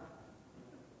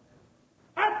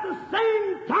 At the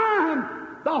same time,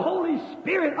 the Holy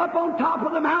Spirit up on top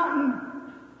of the mountain,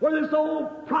 where this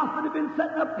old prophet had been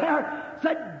sitting up there,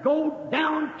 said, go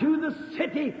down to the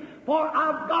city, for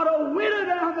I've got a widow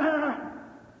down there.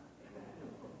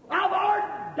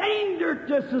 I've ordained her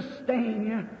to sustain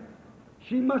you.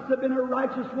 She must have been a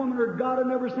righteous woman, or God had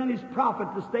never sent His prophet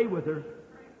to stay with her.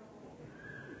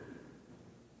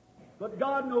 But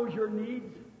God knows your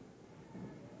needs.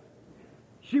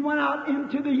 She went out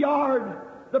into the yard.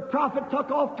 The prophet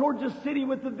took off towards the city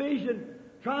with the vision,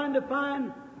 trying to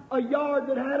find a yard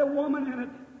that had a woman in it.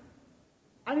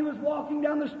 And he was walking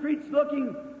down the streets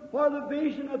looking for the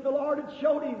vision that the Lord had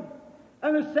showed him.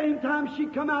 And at the same time she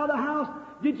come out of the house,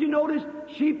 did you notice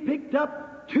she picked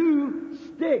up 2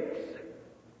 sticks?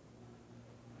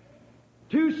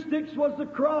 2 sticks was the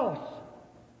cross.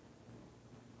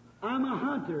 I'm a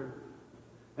hunter.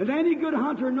 And any good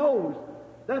hunter knows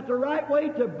that the right way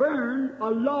to burn a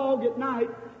log at night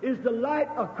is to light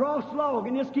a cross log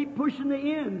and just keep pushing the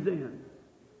ends in.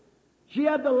 She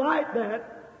had to light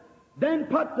that, then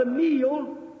put the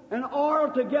meal and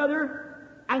oil together,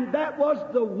 and that was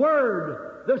the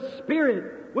Word, the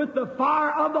Spirit, with the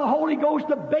fire of the Holy Ghost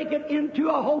to bake it into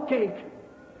a whole cake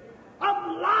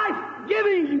of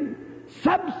life-giving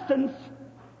substance.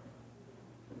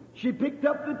 She picked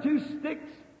up the 2 sticks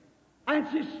and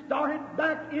she started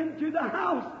back into the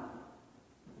house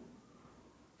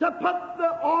to put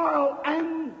the oil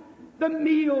and the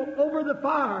meal over the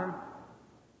fire.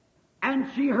 And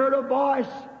she heard a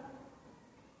voice.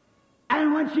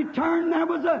 And when she turned, there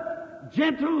was a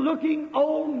gentle-looking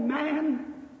old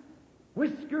man,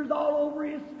 whiskers all over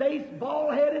his face,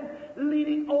 bald-headed,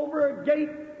 leaning over a gate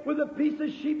with a piece of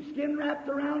sheepskin wrapped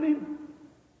around him.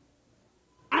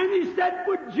 And he said,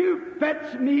 would you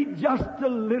fetch me just a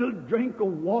little drink of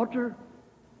water?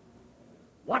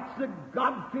 What's the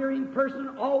God-fearing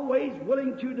person always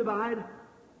willing to divide?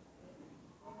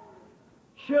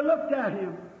 She looked at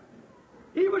him.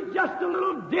 He was just a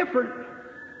little different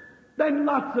than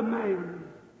lots of men.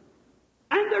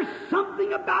 And there's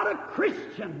something about a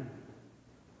Christian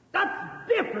that's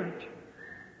different.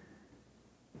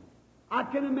 I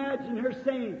can imagine her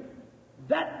saying,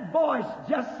 that voice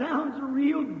just sounds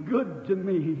real good to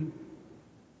me.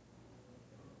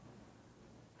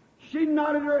 She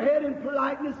nodded her head in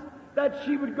politeness that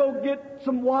she would go get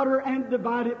some water and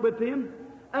divide it with him.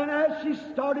 And as she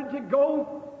started to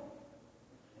go,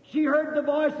 she heard the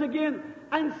voice again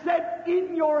and said,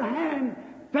 in your hand,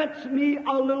 fetch me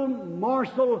a little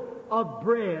morsel of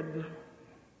bread.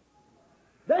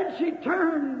 Then she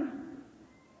turned,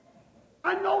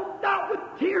 and no doubt with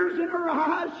tears in her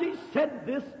eyes, she said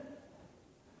this,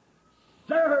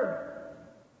 Sir,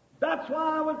 that's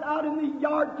why I was out in the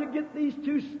yard to get these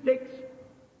 2 sticks.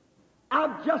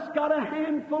 I've just got a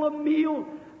handful of meal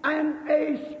and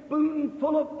a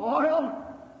spoonful of oil.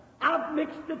 I've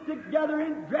mixed it together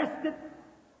and dressed it,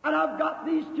 and I've got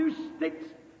these 2 sticks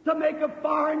to make a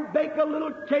fire and bake a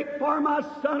little cake for my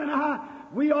son and I.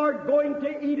 We are going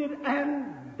to eat it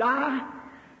and die.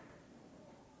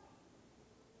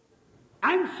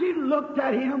 And she looked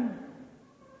at him,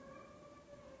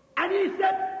 and he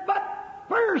said, but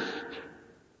first,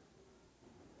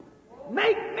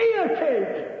 make me a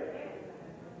cake.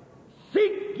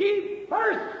 Seek ye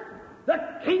first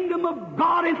the kingdom of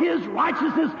God and His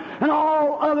righteousness, and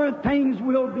all other things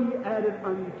will be added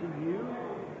unto you.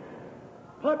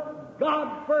 Put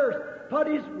God first. Put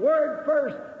His Word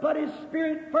first. Put His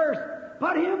Spirit first.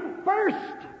 Put Him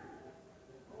first.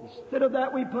 Instead of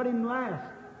that, we put Him last.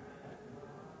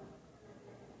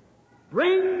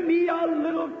 Bring me a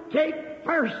little cake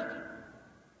first.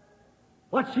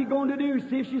 What's she going to do?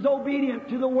 See if she's obedient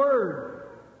to the Word.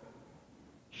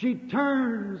 She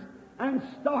turns and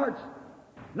starts,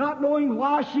 not knowing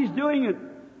why she's doing it.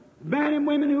 Men and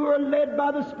women who are led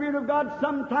by the Spirit of God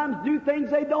sometimes do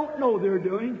things they don't know they're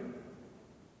doing.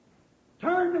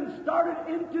 Turned and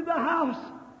started into the house.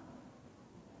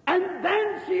 And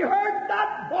then she heard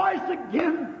that voice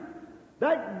again.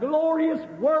 That glorious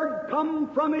word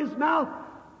come from his mouth.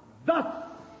 Thus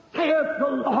saith the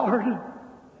Lord.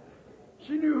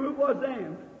 She knew who it was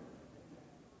then.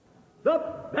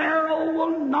 The barrel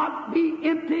will not be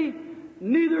empty,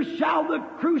 neither shall the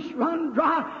cruse run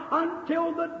dry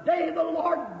until the day the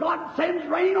Lord God sends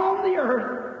rain on the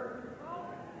earth.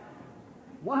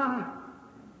 Why?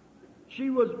 She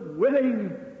was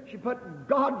willing. She put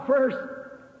God first.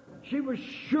 She was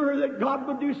sure that God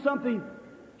would do something.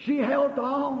 She held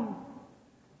on.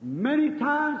 Many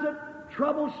times that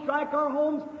trouble strike our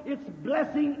homes, it's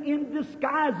blessing in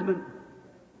disguisement.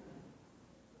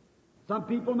 Some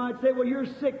people might say, well, you're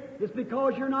sick. It's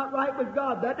because you're not right with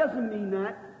God. That doesn't mean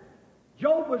that.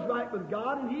 Job was right with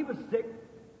God and he was sick.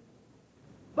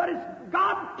 But it's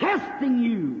God testing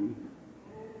you,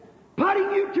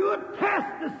 putting you to a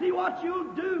test to see what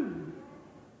you'll do.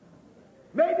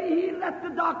 Maybe He let the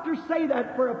doctor say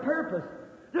that for a purpose,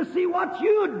 to see what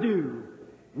you'd do.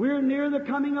 We're near the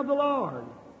coming of the Lord.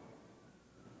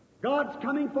 God's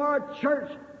coming for a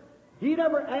church. He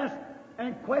never asked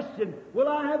and questioned, will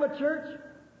I have a church?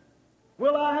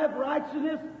 Will I have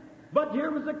righteousness? But here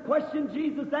was a question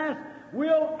Jesus asked,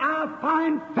 will I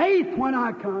find faith when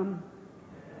I come?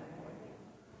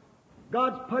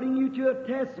 God's putting you to a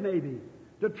test maybe,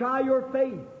 to try your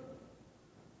faith.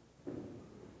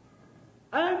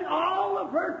 And all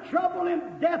of her trouble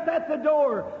and death at the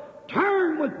door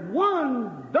turned with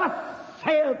one, thus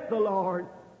saith the Lord.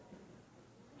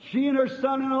 She and her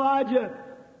son and Elijah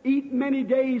eat many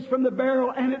days from the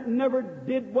barrel, and it never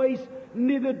did waste,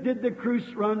 neither did the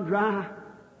cruse run dry.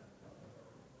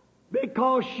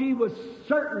 Because she was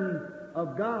certain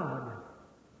of God.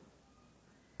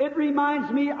 It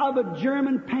reminds me of a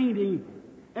German painting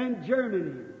in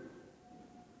Germany.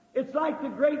 It's like the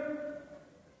great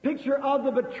picture of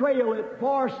the betrayal at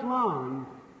Forest Lawn.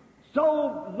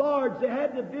 So large they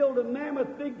had to build a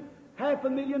mammoth big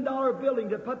 $500,000 building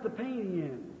to put the painting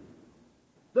in.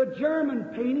 The German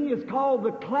painting is called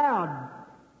The Cloud.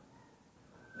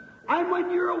 And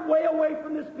when you're away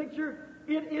from this picture,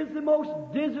 it is the most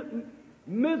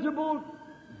miserable,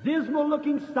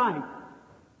 dismal-looking sight.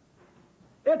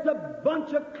 It's a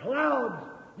bunch of clouds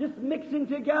just mixing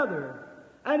together.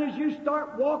 And as you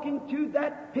start walking to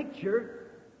that picture,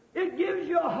 it gives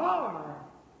you a horror.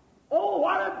 Oh,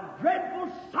 what a dreadful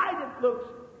sight it looks.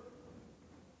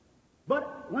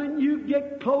 But when you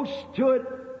get close to it,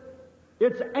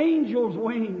 it's angels'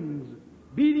 wings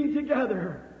beating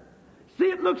together. See,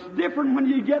 it looks different when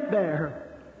you get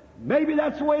there. Maybe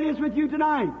that's the way it is with you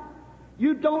tonight.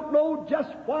 You don't know just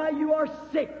why you are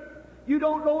sick. You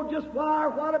don't know just why or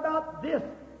what about this.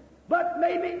 But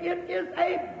maybe it is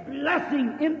a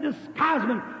blessing in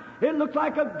disguisement. It looks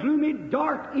like a gloomy,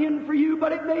 dark end for you,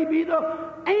 but it may be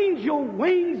the angel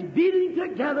wings beating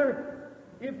together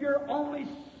if you're only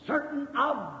certain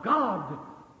of God.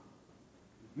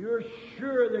 You're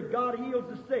sure that God heals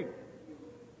the sick.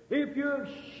 If you're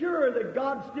sure that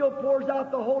God still pours out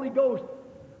the Holy Ghost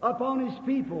upon His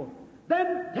people,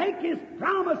 then take His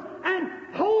promise and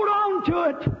hold on to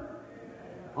it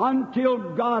until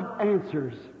God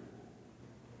answers.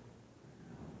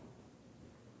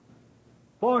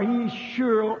 For He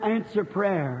sure will answer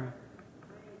prayer.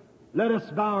 Let us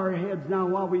bow our heads now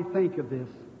while we think of this.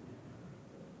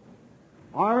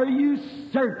 Are you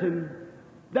certain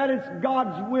that it's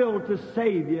God's will to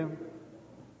save you?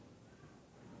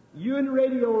 You in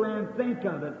Radio Land, think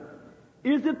of it.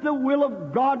 Is it the will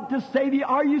of God to save you?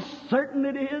 Are you certain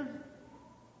it is?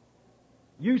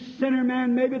 You sinner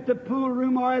man, maybe at the pool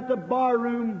room or at the bar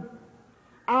room,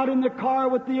 out in the car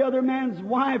with the other man's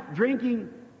wife drinking,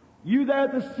 you there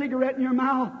with a cigarette in your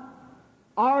mouth.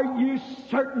 Are you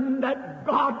certain that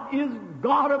God is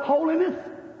God of holiness?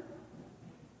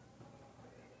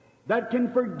 That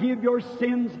can forgive your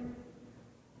sins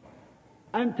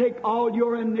and take all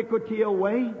your iniquity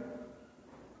away?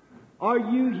 Are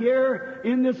you here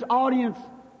in this audience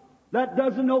that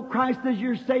doesn't know Christ as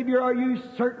your Savior? Are you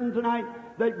certain tonight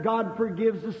that God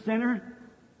forgives the sinner?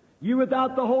 You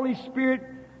without the Holy Spirit,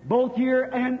 both here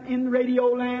and in Radio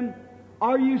Land,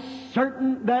 are you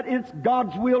certain that it's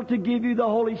God's will to give you the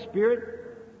Holy Spirit?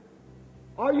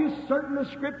 Are you certain the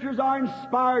Scriptures are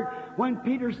inspired when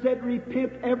Peter said,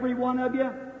 repent every one of you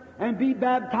and be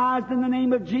baptized in the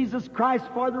name of Jesus Christ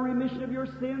for the remission of your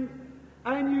sins,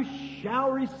 and you shall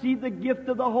receive the gift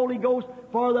of the Holy Ghost,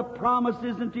 for the promise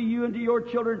is unto you and to your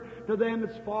children, to them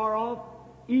that's far off,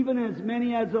 even as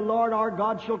many as the Lord our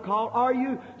God shall call. Are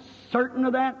you certain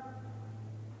of that?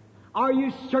 Are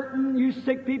you certain, you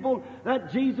sick people,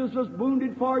 that Jesus was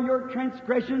wounded for your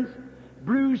transgressions,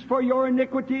 bruised for your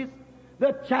iniquities?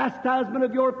 The chastisement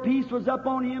of your peace was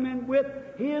upon Him, and with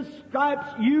His stripes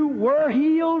you were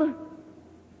healed.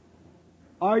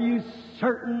 Are you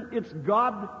certain it's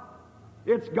God?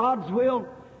 It's God's will?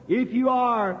 If you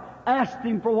are, Ask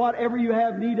Him for whatever you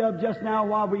have need of just now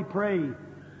while we pray,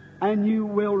 and you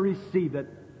will receive it.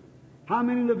 How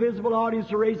many in the visible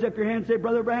audience will raise up your hand and say,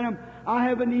 Brother Branham, I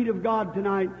have a need of God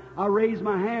tonight. I raise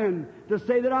my hand to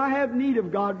say that I have need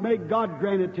of God. May God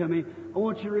grant it to me. I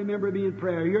want you to remember me in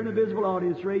prayer. You're in the visible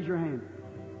audience. Raise your hand.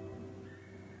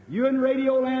 You in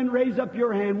Radio Land, raise up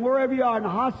your hand. Wherever you are, in the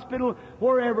hospital,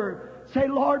 wherever. Say,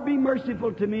 Lord, be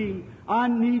merciful to me. I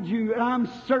need you, and I'm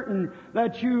certain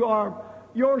that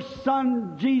your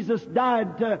Son Jesus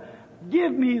died to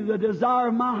give me the desire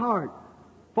of my heart.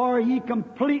 For He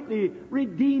completely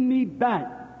redeemed me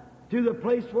back to the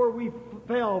place where we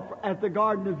fell at the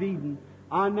Garden of Eden.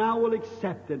 I now will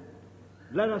accept it.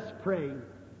 Let us pray.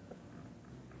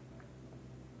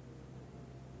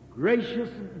 Gracious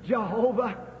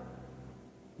Jehovah,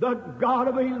 the God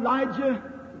of Elijah,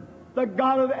 the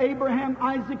God of Abraham,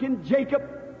 Isaac, and Jacob,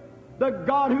 the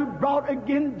God who brought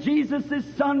again Jesus, His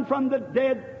Son, from the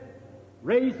dead,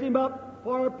 raised Him up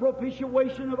for a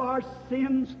propitiation of our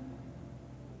sins,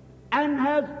 and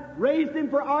has raised Him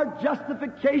for our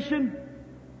justification.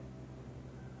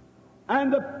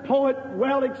 And the poet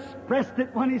well expressed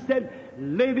it when he said,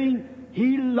 living,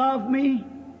 He loved me.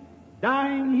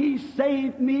 Dying, He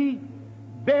saved me.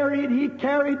 Buried, He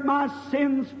carried my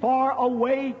sins far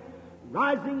away.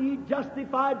 Rising, He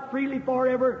justified freely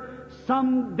forever.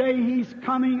 Someday He's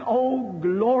coming, oh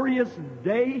glorious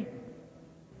day.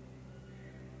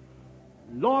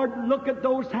 Lord, look at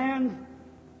those hands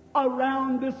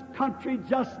around this country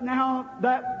just now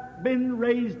that been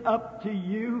raised up to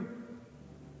You.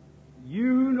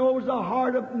 You knows the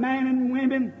heart of man and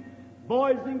women,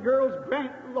 boys and girls.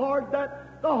 Grant, Lord,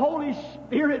 that the Holy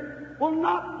Spirit will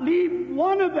not leave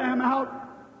one of them out,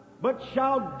 but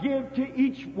shall give to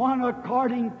each one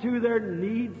according to their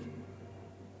needs.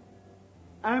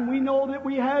 And we know that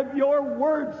we have Your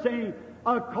word saying,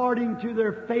 according to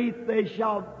their faith they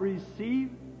shall receive.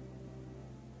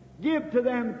 Give to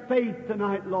them faith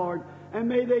tonight, Lord, and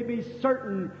may they be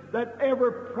certain that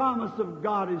every promise of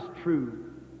God is true.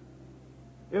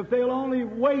 If they'll only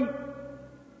wait,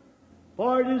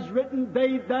 for it is written,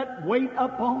 they that wait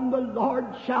upon the Lord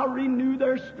shall renew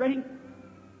their strength.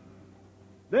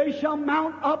 They shall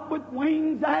mount up with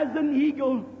wings as an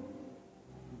eagle.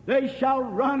 They shall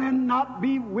run and not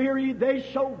be weary. They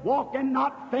shall walk and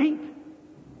not faint.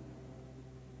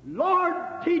 Lord,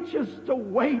 teach us to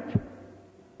wait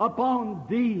upon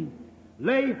Thee.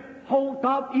 Lay hold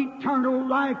of eternal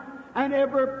life and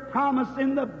every promise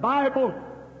in the Bible,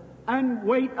 and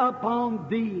wait upon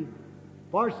Thee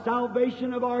for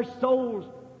salvation of our souls,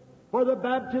 for the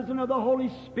baptism of the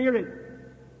Holy Spirit,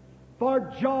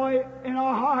 for joy in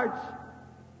our hearts,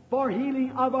 for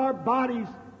healing of our bodies,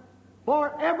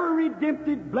 for every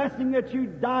redemptive blessing that You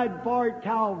died for at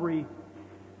Calvary.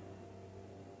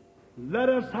 Let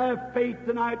us have faith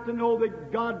tonight to know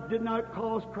that God did not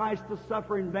cause Christ to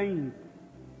suffer in vain.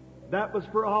 That was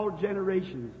for all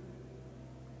generations.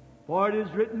 For it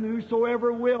is written,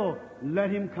 whosoever will, let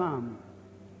him come.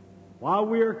 While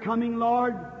we are coming,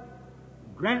 Lord,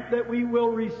 grant that we will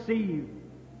receive.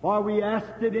 For we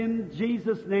asked it in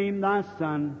Jesus' name, Thy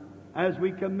Son, as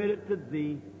we commit it to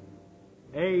Thee.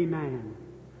 Amen.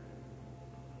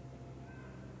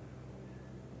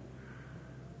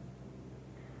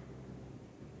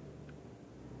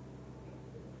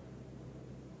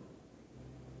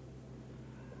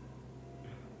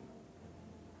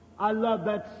 I love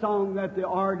that song that the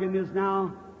organ is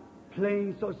now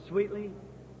playing so sweetly.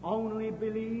 Only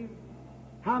believe.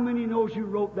 How many knows who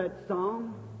wrote that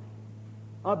song?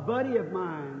 A buddy of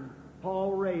mine,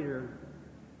 Paul Rader.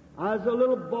 I was a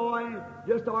little boy,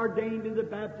 just ordained in the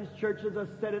Baptist church, as I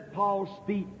sat at Paul's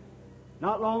feet.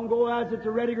 Not long ago, I was at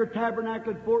the Rediger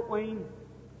Tabernacle at Fort Wayne.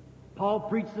 Paul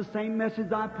preached the same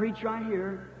message I preach right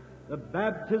here. The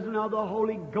baptism of the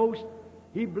Holy Ghost.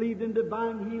 He believed in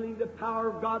divine healing, the power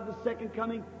of God, the second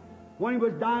coming. When he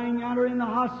was dying out in the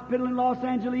hospital in Los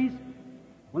Angeles,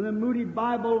 when the Moody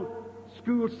Bible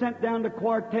School sent down the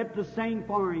quartet to sing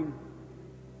for him,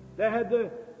 they had the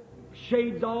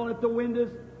shades all at the windows.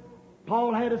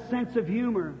 Paul had a sense of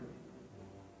humor.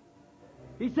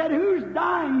 He said, "Who's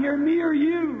dying here, me or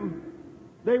you?"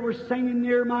 They were singing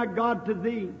 "Near My God to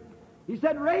Thee." He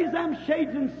said, "Raise them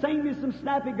shades and sing me some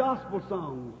snappy gospel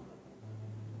songs."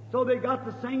 So they got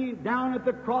to singing, "Down at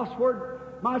the cross where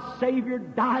my Savior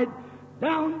died,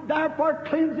 down there for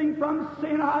cleansing from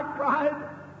sin I cried.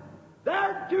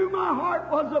 There to my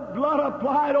heart was the blood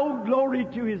applied, oh glory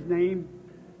to His name."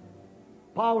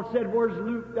 Paul said, "Where's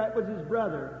Luke?" That was his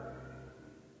brother.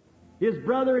 His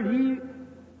brother and he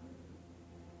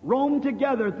roamed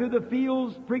together through the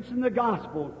fields preaching the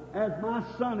gospel as my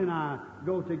son and I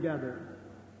go together.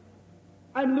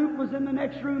 And Luke was in the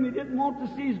next room. He didn't want to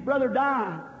see his brother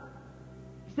die.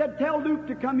 He said, tell Luke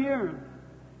to come here.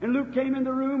 And Luke came in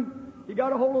the room. He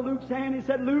got a hold of Luke's hand. He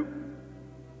said, Luke,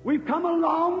 we've come a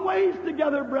long ways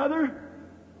together, brother.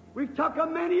 We've took a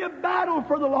many a battle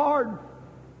for the Lord.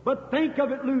 But think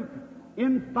of it, Luke.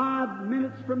 In 5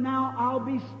 minutes from now, I'll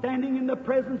be standing in the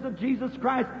presence of Jesus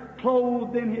Christ,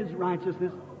 clothed in His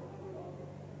righteousness.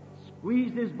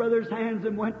 Squeezed his brother's hands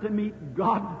and went to meet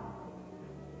God.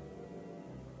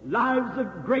 Lives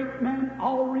of great men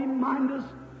all remind us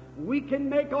we can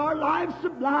make our lives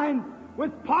sublime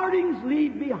with partings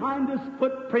leave behind us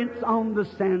footprints on the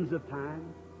sands of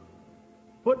time.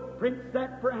 Footprints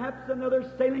that perhaps another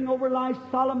sailing over life's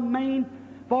solemn main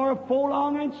for a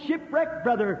forlong and shipwrecked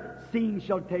brother seen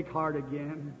shall take heart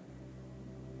again.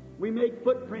 We make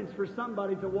footprints for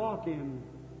somebody to walk in.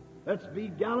 Let's be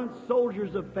gallant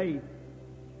soldiers of faith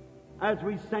as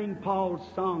we sang Paul's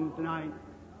song tonight.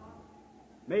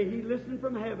 May He listen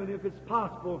from heaven, if it's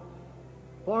possible,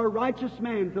 for a righteous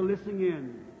man to listen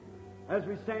in as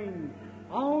we sing,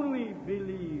 only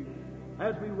believe,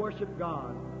 as we worship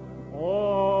God.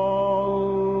 Only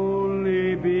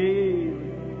be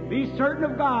certain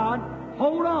of God.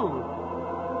 Hold on.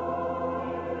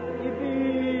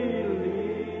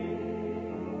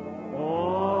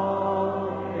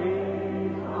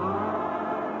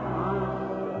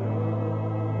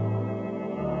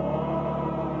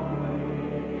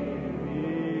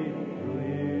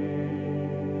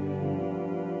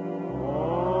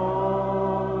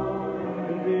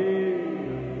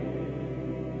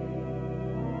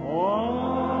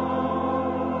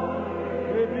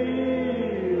 Believe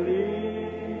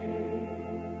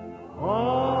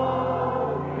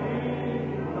all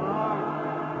things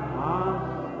are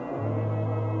possible.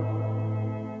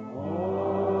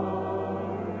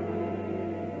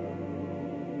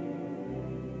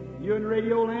 You in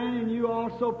Radio Land and you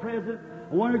also present,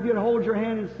 I wonder if you'd hold your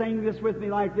hand and sing this with me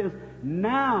like this.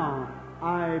 Now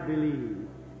I believe.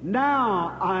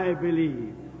 Now I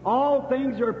believe. All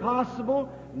things are possible.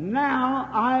 Now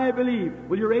I believe.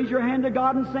 Will you raise your hand to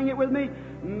God and sing it with me?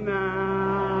 Now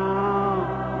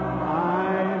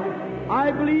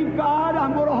I believe, God.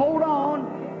 I'm going to hold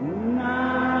on.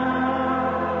 Now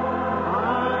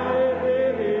I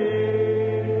believe.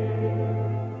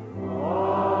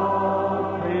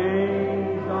 All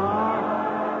things are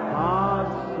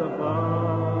possible.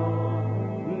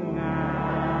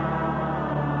 Now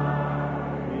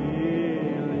I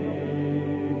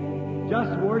believe.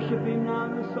 Just worship Him now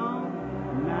in the song.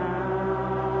 Now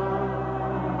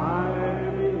I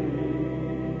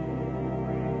believe.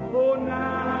 Oh,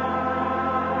 now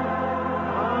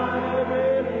I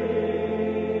believe.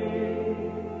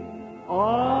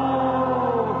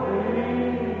 All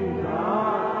things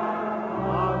are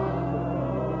possible.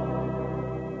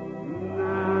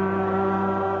 Now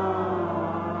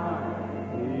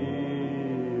I believe.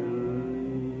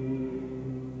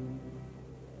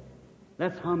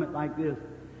 Let's hum it like this.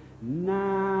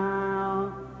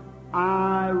 Now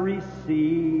I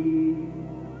receive.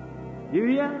 You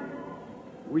hear?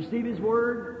 Receive His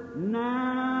Word.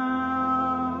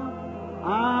 Now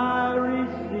I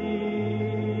receive.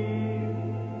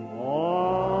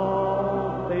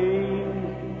 All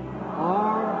things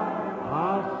are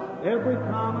possible. Every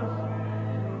promise.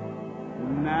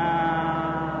 Now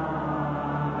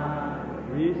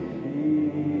receive.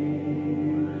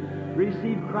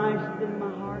 Receive Christ in my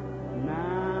heart.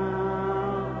 Now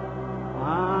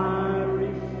I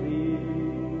receive.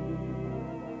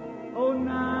 Oh,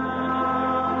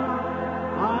 now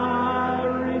I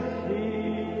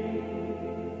receive.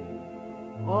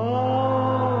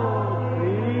 All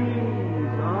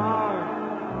things are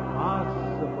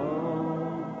possible.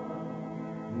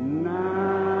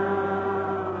 Now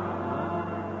I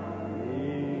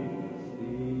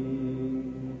receive.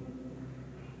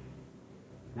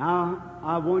 Now,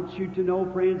 I want you to know,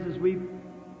 friends, as we're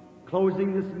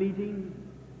closing this meeting,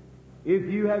 if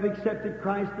you have accepted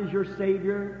Christ as your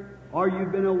Savior, or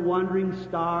you've been a wandering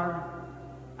star,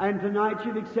 and tonight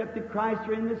you've accepted Christ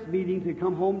or in this meeting to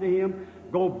come home to Him,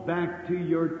 go back to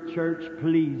your church,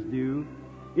 please do.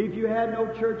 If you had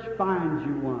no church, find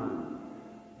you one.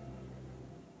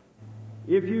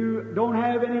 If you don't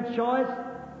have any choice,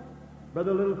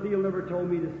 Brother Littlefield never told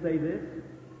me to say this,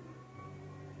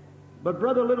 but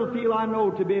Brother Littlefield I know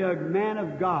to be a man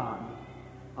of God.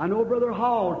 I know Brother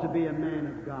Hall to be a man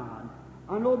of God.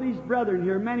 I know these brethren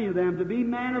here, many of them, to be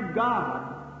men of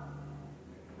God.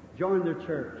 Join their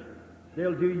church.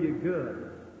 They'll do you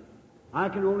good. I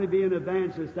can only be an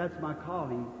evangelist. That's my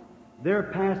calling. They're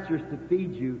pastors to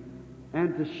feed you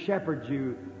and to shepherd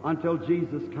you until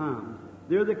Jesus comes.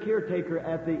 They're the caretaker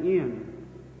at the end.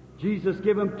 Jesus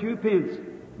give them 2 pence,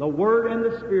 the Word and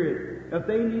the Spirit. If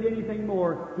they need anything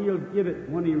more, He'll give it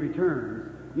when He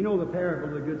returns. You know the parable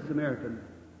of the Good Samaritan.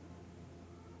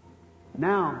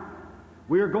 Now,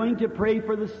 we are going to pray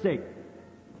for the sick.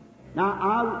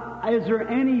 Now, is there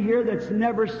any here that's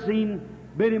never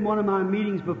been in one of my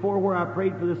meetings before where I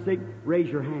prayed for the sick? Raise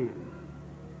your hand.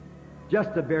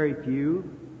 Just a very few.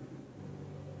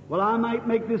 Well, I might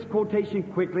make this quotation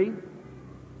quickly.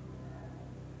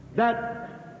 That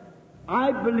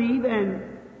I believe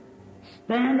and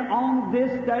stand on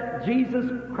this, that Jesus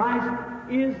Christ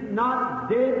is not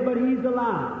dead, but He's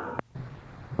alive.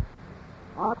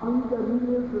 I believe that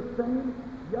He is the same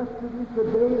yesterday,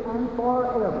 today, and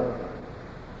forever.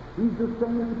 He's the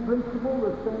same in principle,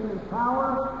 the same in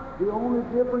power. The only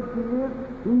difference is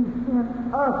He's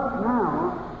in us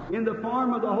now in the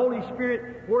form of the Holy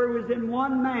Spirit, where He was in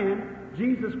one man,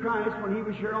 Jesus Christ, when He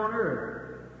was here on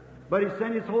earth. But He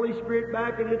sent His Holy Spirit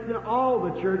back, and it's in all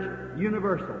the church,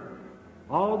 universal.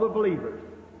 All the believers.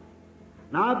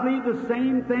 Now, I believe the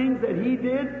same things that He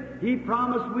did, He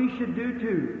promised we should do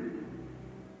too.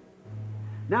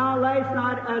 Now, last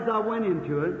night as I went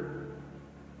into it,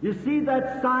 you see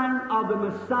that sign of the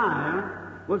Messiah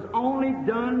was only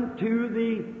done to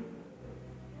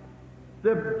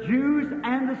the Jews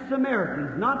and the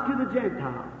Samaritans, not to the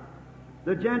Gentiles.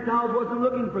 The Gentiles wasn't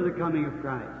looking for the coming of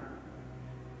Christ.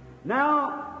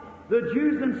 Now, the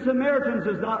Jews and Samaritans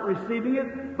is not receiving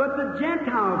it, but the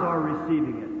Gentiles are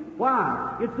receiving it.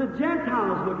 Why? It's the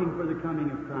Gentiles looking for the coming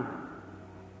of Christ.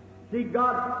 See,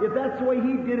 God, if that's the way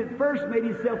He did it first, made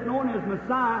Himself known as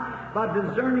Messiah by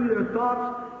discerning their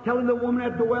thoughts, telling the woman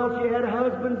at the well she had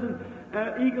husbands,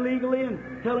 and eagerly,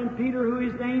 and telling Peter who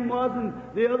his name was, and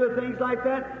the other things like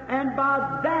that. And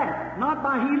by that, not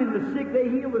by healing the sick, they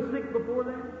healed the sick before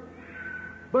them,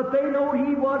 but they know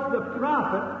He was the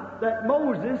prophet that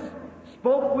Moses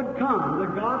spoke would come, the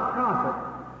God prophet.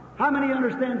 How many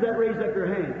understands that? Raise up your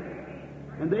hand.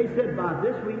 And they said, by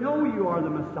this we know you are the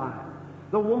Messiah.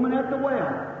 The woman at the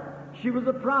well, she was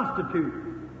a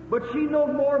prostitute, but she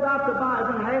knows more about the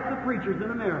Bible than half the preachers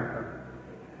in America.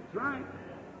 That's right.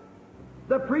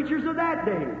 The preachers of that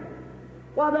day.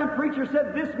 Well, then preacher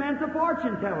said, this man's a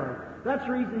fortune teller. That's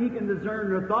the reason he can discern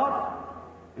their thoughts.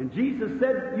 And Jesus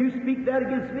said, you speak that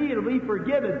against me, it'll be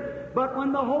forgiven. But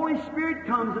when the Holy Spirit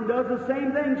comes and does the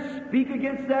same thing, speak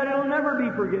against that, it'll never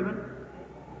be forgiven.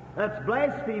 That's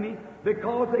blasphemy,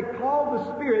 because they called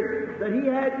the Spirit that He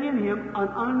had in Him an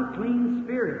unclean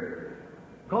spirit.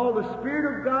 Called the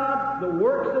Spirit of God, the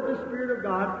works of the Spirit of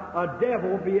God, a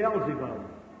devil, Beelzebub.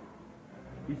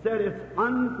 He said it's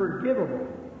unforgivable.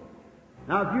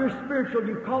 Now, if you're spiritual,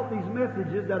 you caught these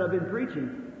messages that I've been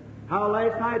preaching. How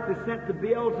last night they sent to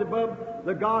Beelzebub,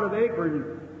 the god of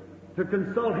Akron, to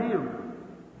consult him.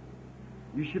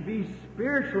 You should be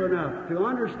spiritual enough to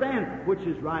understand which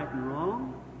is right and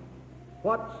wrong,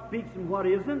 what speaks and what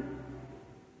isn't.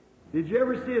 Did you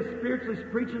ever see a spiritualist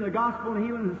preaching the gospel and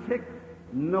healing the sick?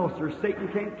 No, sir. Satan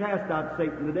can't cast out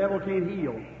Satan. The devil can't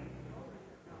heal.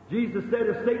 Jesus said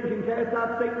if Satan can cast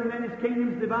out Satan, then his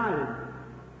kingdom's divided.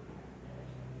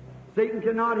 Satan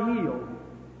cannot heal.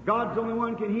 God's the only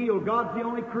one can heal. God's the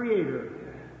only creator.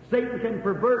 Satan can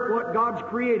pervert what God's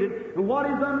created. And what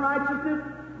is unrighteousness?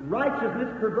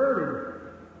 Righteousness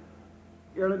perverted.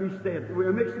 Here, let me say it. We're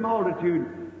a mixed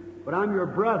multitude, but I'm your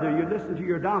brother. You listen to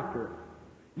your doctor.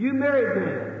 You married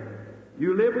man.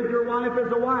 You live with your wife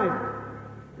as a wife.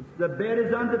 The bed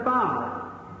is undefiled.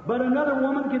 But another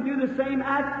woman can do the same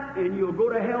act, and you'll go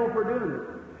to hell for doing it.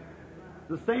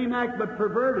 The same act, but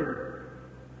perverted.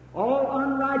 All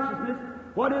unrighteousness.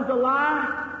 What is a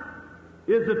lie?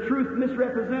 Is the truth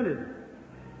misrepresented.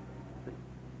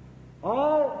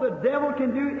 All the devil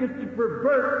can do is to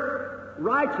pervert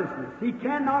righteousness. He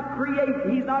cannot create.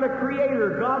 He's not a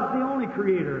creator. God's the only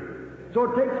creator.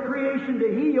 So it takes creation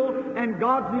to heal, and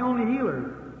God's the only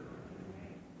healer.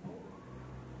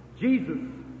 Jesus,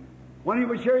 when He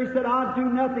was here, He said, I'll do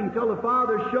nothing till the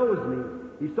Father shows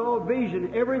me. He saw a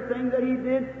vision. Everything that He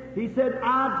did, He said,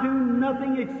 I'll do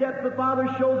nothing except the Father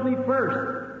shows me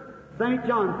first. St.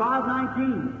 John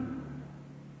 5:19.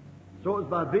 So it was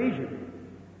by vision.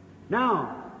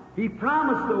 Now, He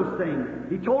promised those things.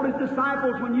 He told His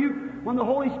disciples, when the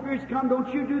Holy Spirit's come,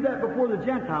 don't you do that before the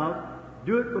Gentiles.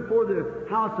 Do it before the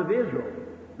house of Israel.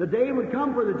 The day would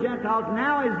come for the Gentiles.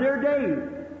 Now is their day.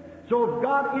 So if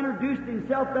God introduced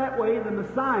Himself that way, the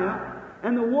Messiah,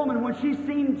 and the woman, when she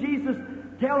seen Jesus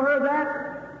tell her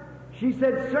that, she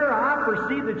said, Sir, I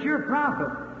perceive that you're a prophet.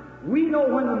 We know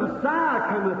when the Messiah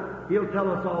cometh, He'll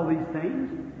tell us all these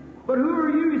things. But who are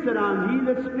you? He said, I'm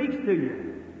He that speaks to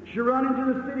you. She run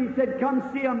into the city, said, "Come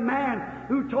see a man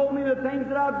who told me the things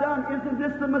that I've done. Isn't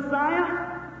this the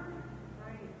Messiah?"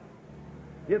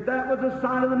 If that was a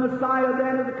sign of the Messiah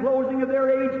then at the closing of their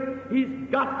age, He's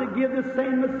got to give the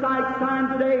same Messiah sign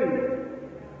today.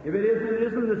 If it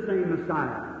isn't the same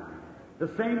Messiah. The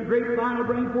same grapevine will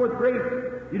bring forth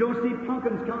grapes. You don't see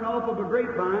pumpkins coming off of a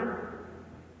grapevine.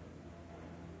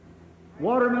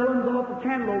 Watermelons off of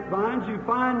cantaloupe vines. You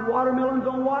find watermelons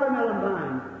on watermelon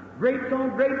vines. Grapes on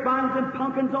grapevines and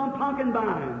pumpkins on pumpkin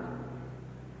vines.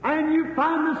 And you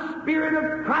find the Spirit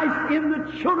of Christ in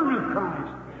the children of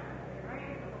Christ.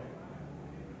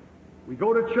 We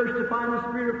go to church to find the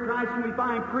Spirit of Christ, and we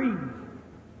find creeds.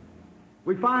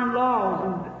 We find laws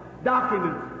and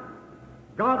documents.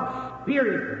 God's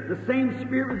Spirit, the same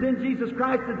Spirit was in Jesus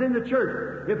Christ as in the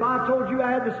church. If I told you I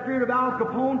had the spirit of Al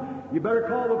Capone, you better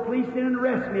call the police in and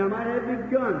arrest me. I might have big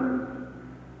guns.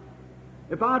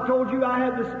 If I told you I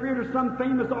had the spirit of some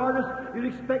famous artist,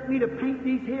 you'd expect me to paint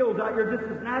these hills out here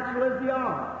just as natural as they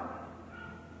are.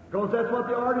 Because that's what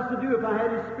the artist would do if I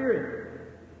had his spirit.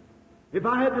 If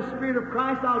I had the Spirit of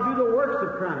Christ, I'll do the works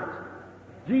of Christ.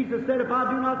 Jesus said, if I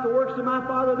do not the works of my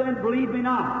Father, then believe me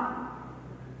not.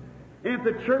 And if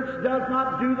the church does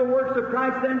not do the works of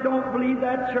Christ, then don't believe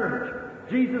that church.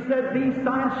 Jesus said, these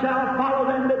signs shall follow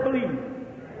them that believe.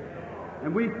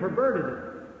 And we've perverted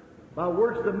it by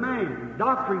works of man,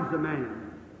 doctrines of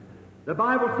man. The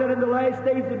Bible said in the last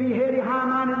days to be heady,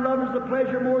 high-minded, lovers of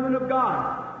pleasure more than of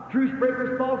God. Truth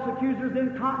breakers, false accusers,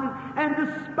 incontinent, and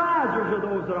despisers of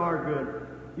those that are good.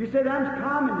 You say, them's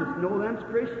communists. No, them's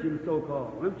Christians,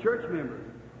 so-called. Them church members.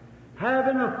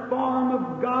 Having a form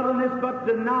of godliness, but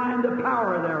denying the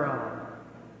power thereof.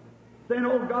 Saying,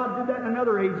 oh, God did that in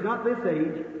another age, not this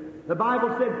age. The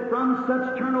Bible said, from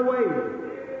such turn away.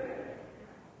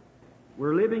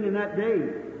 We're living in that day.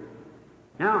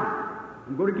 Now,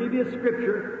 I'm going to give you a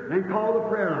scripture, then call the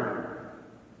prayer line.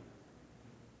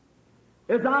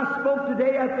 As I spoke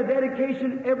today at the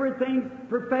dedication, everything's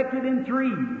perfected in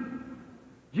threes.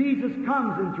 Jesus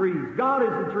comes in threes. God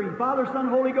is in threes. Father, Son,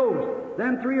 Holy Ghost.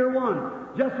 Them three are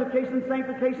one. Justification,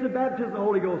 sanctification, and baptism of the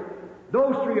Holy Ghost.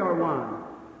 Those three are one.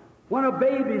 When a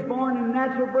baby is born in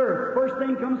natural birth, first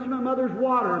thing comes from a mother's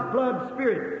water, blood,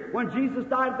 spirit. When Jesus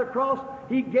died at the cross,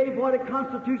 He gave what it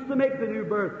constitutes to make the new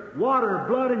birth. Water,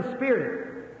 blood, and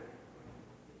spirit.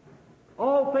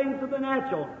 All things of the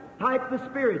natural type the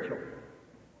spiritual.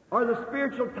 Or the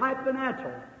spiritual type the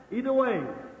natural. Either way.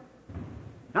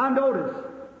 Now notice.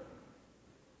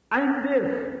 And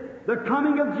this, the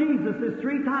coming of Jesus is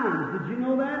 3 times. Did you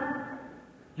know that?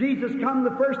 Jesus come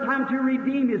the first time to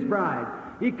redeem His bride.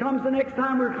 He comes the next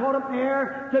time we're caught up in the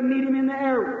air to meet Him in the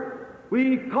air.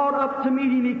 We caught up to meet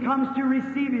Him. He comes to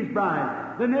receive His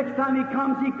bride. The next time He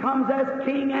comes as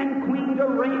King and Queen to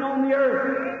reign on the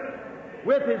earth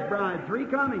with His bride. 3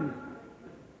 comings.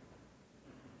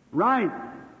 Right.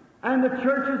 And the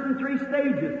church is in 3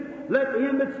 stages. Let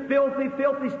him that's filthy,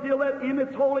 filthy still. Let him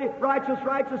that's holy, righteous,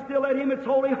 righteous still. Let him that's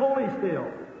holy, holy still.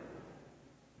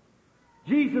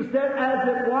 Jesus said, as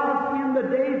it was in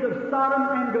the days of Sodom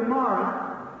and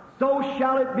Gomorrah, so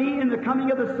shall it be in the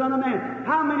coming of the Son of Man.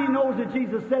 How many knows that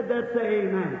Jesus said that? Say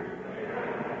amen.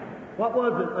 What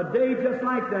was it? A day just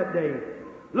like that day.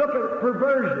 Look at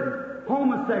perversion,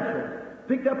 homosexual.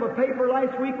 Picked up a paper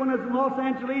last week when I was in Los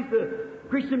Angeles, the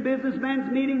Christian businessmen's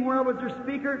meeting where I was their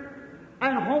speaker,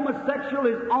 and homosexual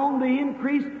is on the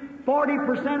increase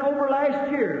 40% over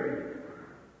last year.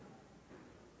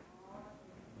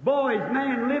 Boys,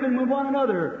 men living with one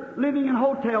another, living in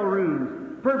hotel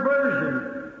rooms,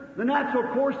 perversion, the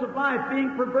natural course of life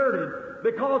being perverted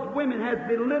because women have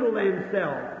belittled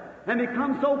themselves and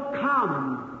become so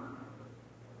common.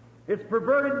 It's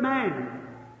perverted man,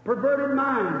 perverted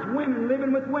minds, women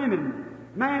living with women,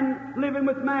 man living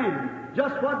with man.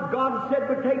 Just what God said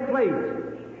would take place.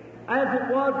 As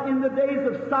it was in the days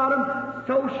of Sodom,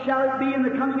 so shall it be in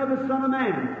the coming of the Son of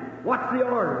Man. What's the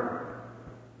order?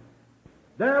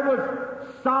 There was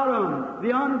Sodom,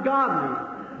 the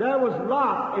ungodly. There was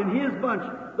Lot and his bunch,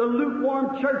 the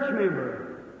lukewarm church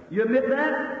member. You admit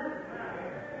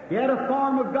that? He had a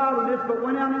form of godliness, but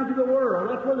went out into the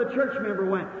world. That's where the church member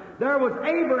went. There was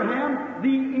Abraham,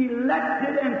 the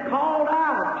elected and called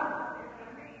out.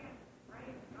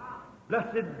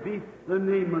 Blessed be the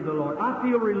name of the Lord. I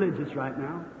feel religious right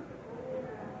now.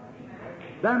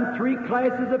 Them 3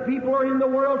 classes of people are in the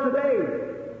world today.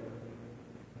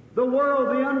 The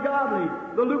world, the ungodly,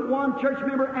 the lukewarm church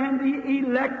member, and the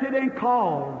elected and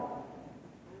called.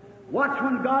 Watch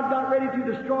when God got ready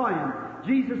to destroy him.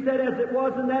 Jesus said, as it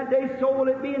was in that day, so will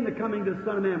it be in the coming of the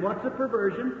Son of Man. What's the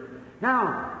perversion?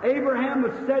 Now, Abraham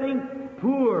was setting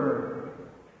poor.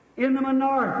 in the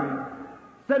minority,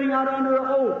 sitting out under an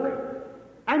oak.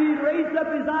 And he raised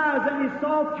up his eyes and he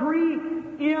saw three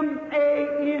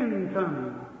M-A-N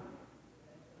coming.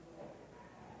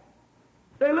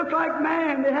 They looked like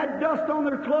man. They had dust on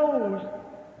their clothes.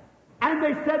 And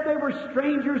they said they were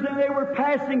strangers and they were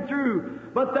passing through.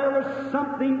 But there was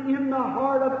something in the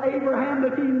heart of Abraham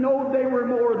that he knew they were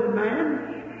more than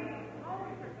man.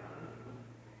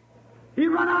 He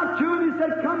run out to him. He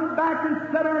said, come back and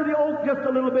sit under the oak just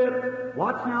a little bit.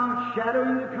 Watch now,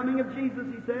 shadowing the coming of Jesus,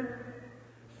 he said.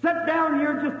 Sit down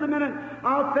here just a minute.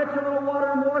 I'll fetch a little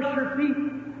water and wash your feet.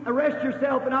 Rest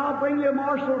yourself, and I'll bring you a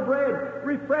morsel of bread.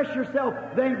 Refresh yourself.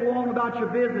 Then go on about your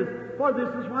business. For this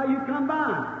is why you come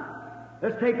by.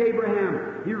 Let's take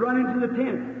Abraham. He run into the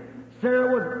tent.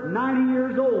 Sarah was 90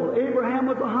 years old. Abraham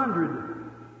was 100.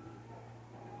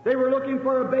 They were looking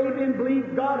for a baby and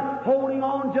believed God, holding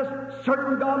on, just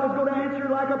certain God was going to answer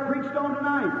like I preached on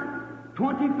tonight.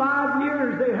 25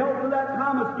 years they held to that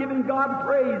promise, giving God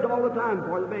praise all the time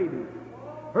for the baby.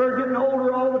 Her getting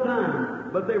older all the time,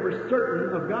 but they were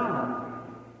certain of God.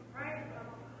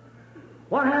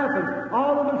 What happened?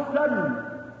 All of a sudden,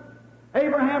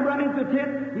 Abraham ran into the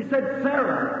tent. He said,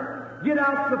 Sarah, get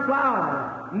out the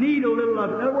flour, knead a little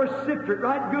of it. In other words, sift it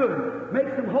right good.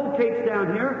 Make some whole cakes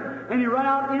down here. And he ran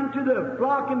out into the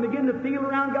flock and began to feel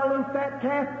around, got a little fat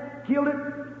calf, killed it,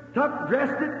 tucked,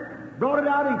 dressed it, brought it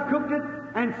out and cooked it,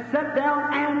 and sat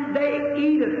down, and they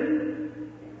eat it.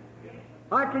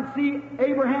 I can see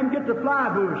Abraham get the fly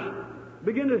bush.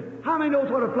 How many knows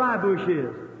what a fly bush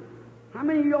is? How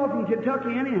many of you all from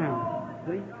Kentucky anyhow?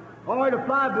 See? All right, a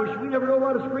fly bush. We never know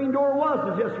what a screen door was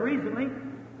until just recently.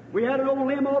 We had an old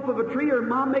limb off of a tree, or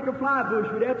Mom make a fly bush.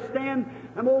 We'd have to stand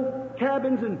them old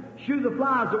cabins and shoo the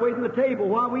flies away from the table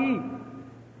while we eat.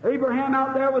 Abraham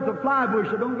out there with the fly bush.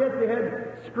 I don't guess they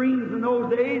had screens in those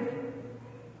days.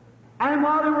 And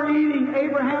while they were eating,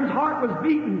 Abraham's heart was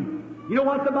beating. You know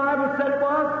what the Bible said it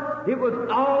was? It was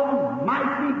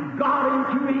Almighty God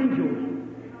and two angels.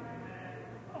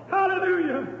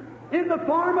 Hallelujah! In the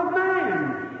form of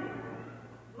man.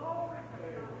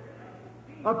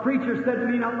 A preacher said to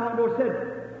me not long ago,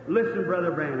 said, listen, Brother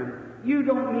Branham, you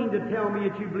don't mean to tell me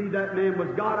that you believe that man was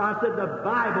God. I said, the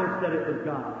Bible said it was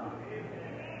God.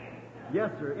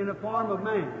 Yes, sir, in the form of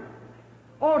man.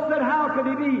 Oh, said, how could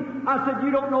he be? I said,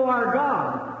 you don't know our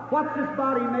God. What's this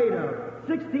body made of?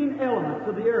 16 elements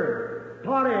of the earth.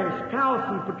 Potash,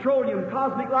 calcium, petroleum,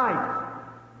 cosmic light.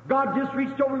 God just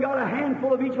reached over and got a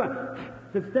handful of each one.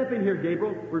 Said, step in here,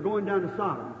 Gabriel. We're going down to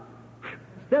Sodom.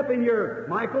 Step in here,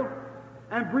 Michael,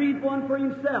 and breathe one for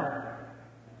himself.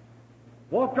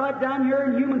 Walked right down here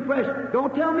in human flesh.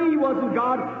 Don't tell me he wasn't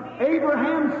God.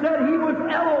 Abraham said he was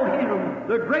Elohim,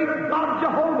 the great God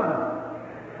Jehovah.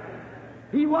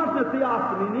 He wasn't a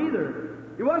theophany neither.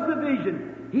 It wasn't a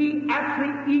vision. He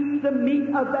actually eats the meat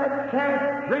of that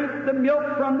calf, drinks the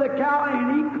milk from the cow,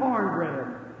 and eat cornbread.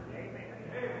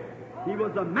 He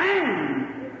was a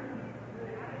man.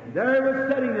 There he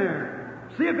was sitting there.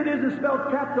 See if it isn't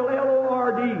spelled capital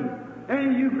L-O-R-D. Any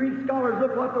of you Greek scholars,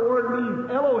 look what the word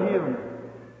means. Elohim.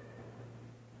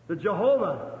 The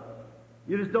Jehovah.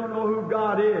 You just don't know who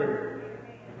God is.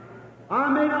 I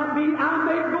may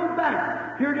go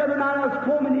back. Here the other night I was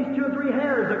combing these 2 or 3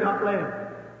 hairs I got left.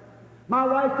 My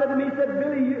wife said to me, said,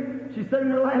 Billy, she's sitting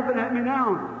there laughing at me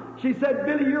now. She said,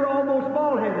 Billy, you're almost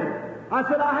bald-headed. I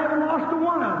said, I haven't lost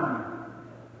one of them.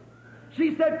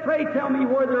 She said, pray tell me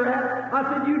where they're at. I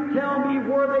said, you tell me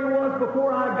where they was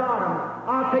before I got them.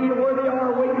 I'll tell you where they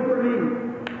are waiting for me.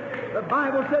 The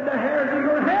Bible said the hairs in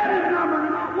your head is numbered,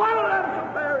 and not one of them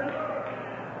shall perish.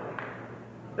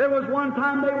 There was one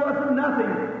time they wasn't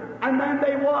nothing, and then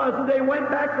they was, and they went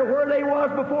back to where they was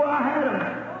before I had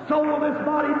them. So will this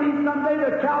body be someday.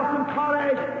 The calcium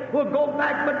potash will go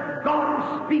back, but God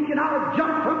will speak, and I'll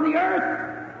jump from the earth.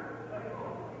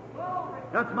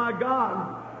 That's my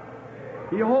God.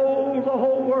 He holds the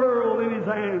whole world in His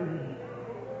hand.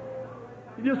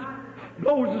 He just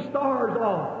blows the stars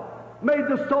off, made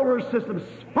the solar system,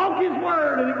 spoke His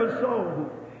word, and it was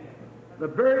so. The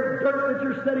very dirt that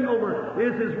you're sitting over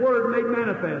is His word made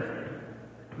manifest.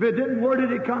 If it didn't, where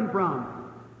did it come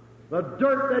from? The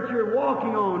dirt that you're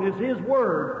walking on is His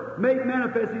word made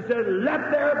manifest. He said,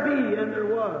 let there be, and there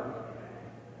was.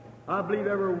 I believe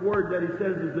every word that He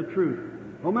says is the truth.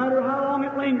 No matter how long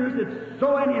it lingers, it's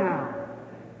so anyhow.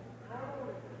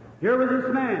 Here was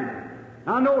this man.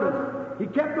 Now notice, he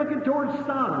kept looking towards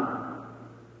Sodom.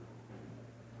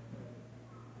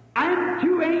 And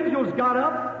 2 angels got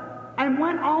up and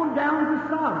went on down to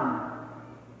Sodom.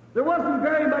 There wasn't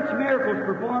very much miracles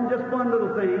performed, just one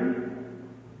little thing.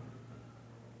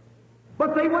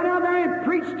 But they went out there and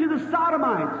preached to the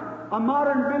Sodomites, a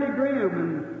modern Billy Graham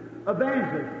and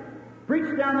evangelist.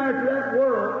 Preached down there to that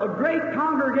world, a great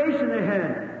congregation they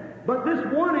had. But this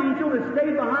one angel that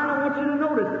stayed behind, I want you to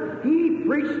notice, he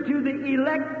preached to the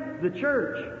elect, the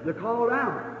church, the called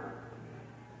out.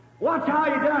 Watch how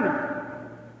he done it.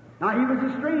 Now he was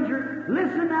a stranger.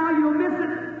 Listen now, you'll miss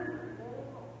it.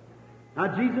 Now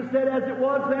Jesus said, as it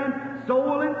was then, so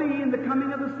will it be in the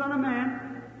coming of the Son of Man.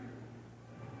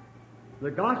 The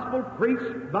gospel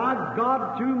preached by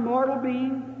God to mortal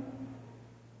beings.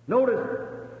 Notice,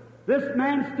 this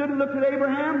man stood and looked at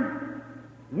Abraham.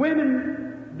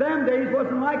 Women, them days,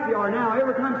 wasn't like they are now.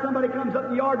 Every time somebody comes up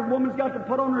in the yard, the woman's got to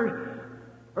put on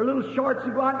her little shorts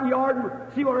and go out in the yard and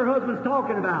see what her husband's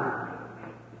talking about.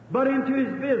 But into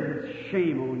his business,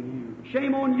 shame on you.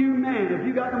 Shame on you, man. If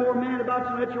you got more man about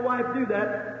you, let your wife do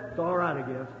that. It's all right, I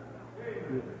guess.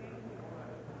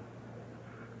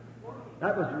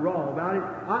 That was wrong about it.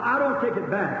 I don't take it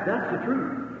back. That's the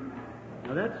truth.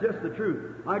 Now, that's just the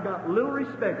truth. I got little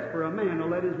respect for a man who'll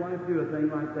let his wife do a thing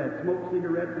like that. Smoke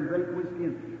cigarettes and drink whiskey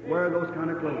and wear those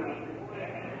kind of clothes.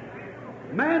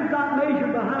 Man's not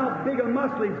measured by how big a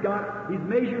muscle he's got. He's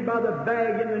measured by the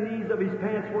bag in the knees of his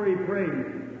pants where he prays.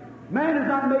 Man is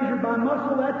not measured by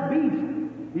muscle, that's beast.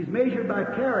 He's measured by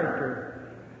character.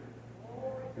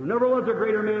 There never was a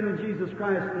greater man than Jesus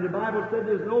Christ. And the Bible said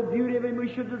there's no beauty of him we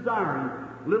should desire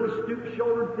him. Little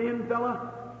stoop-shouldered, thin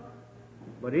fella.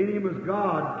 But in him was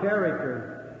God,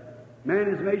 character. Man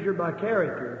is measured by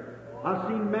character. I've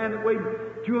seen a man that weighed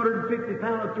 250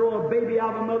 pounds throw a baby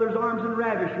out of a mother's arms and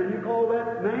ravish her. You call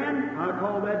that man? I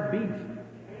call that beast.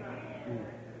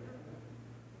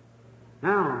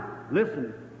 Now,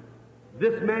 listen.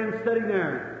 This man sitting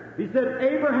there, he said,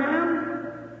 Abraham,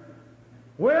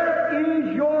 where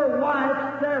is your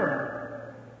wife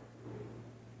Sarah?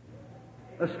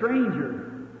 A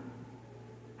stranger.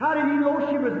 How did he know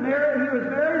she was married? He was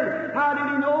married. How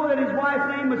did he know that his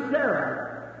wife's name was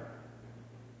Sarah?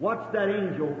 Watch that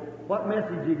angel, what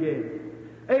message he gave.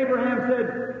 Abraham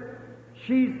said,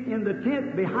 she's in the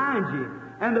tent behind you.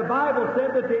 And the Bible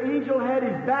said that the angel had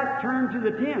his back turned to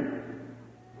the tent.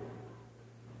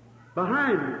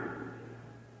 Behind him.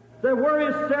 Said, where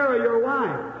is Sarah, your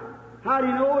wife? How do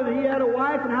you know that he had a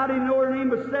wife, and how do you know her name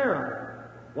was Sarah?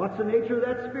 What's the nature of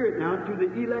that spirit now to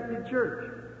the elected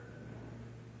church?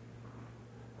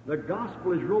 The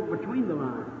gospel is wrote between the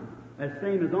lines, as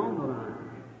same as on the line.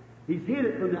 He's hid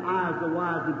it from the eyes of the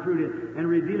wise and prudent, and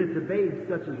revealed it to babes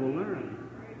such as will learn.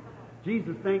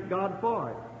 Jesus thanked God for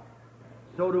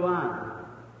it. So do I.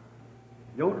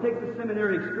 Don't take the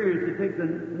seminary experience, it takes a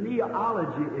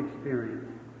neology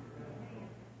experience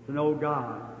to know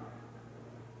God.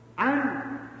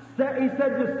 And he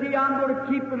said, you see, I'm going to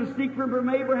keep it a secret from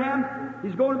Abraham.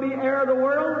 He's going to be heir of the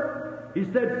world. He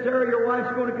said, Sarah, your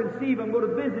wife's going to conceive. I'm going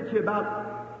to visit you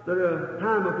about the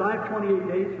time of life, 28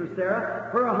 days for Sarah.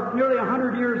 Her nearly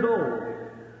 100 years old.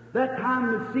 That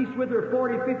time had ceased with her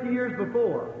 40, 50 years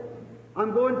before.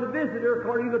 I'm going to visit her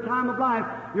according to the time of life.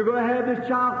 You're going to have this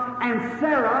child. And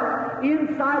Sarah,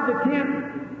 inside the tent,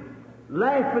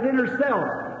 laughed within herself.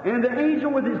 And the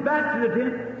angel with his back to the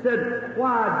tent said,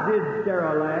 why did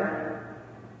Sarah laugh?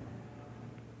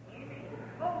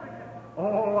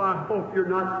 Oh, I hope you're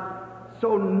not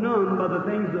so numbed by the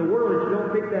things of the world that you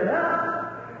don't pick that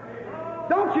up.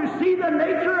 Don't you see the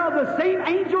nature of the same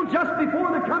angel just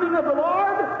before the coming of the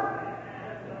Lord?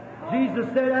 Jesus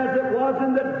said, as it was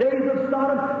in the days of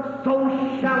Sodom, so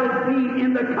shall it be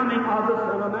in the coming of the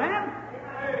Son of Man.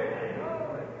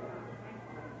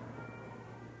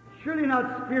 Surely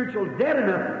not spiritual dead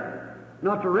enough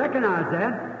not to recognize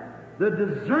that. The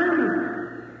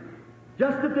discernment,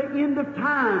 just at the end of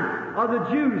time of the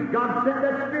Jews, God sent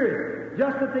that Spirit.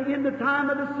 Just at the end of time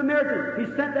of the Samaritans,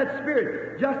 He sent that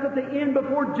Spirit. Just at the end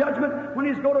before judgment, when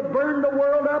He's going to burn the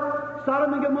world up,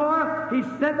 Sodom and Gomorrah, He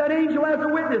sent that angel as a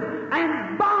witness.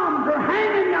 And bombs are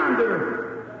hanging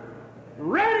yonder,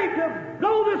 ready to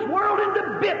blow this world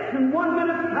into bits in 1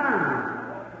 minute's time.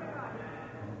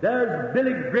 There's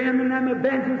Billy Graham and them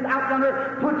evangelists out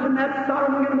yonder punching that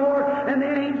Sodom and Gomorrah, and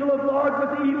the angel of the Lord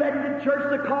with the elected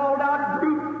church, the called out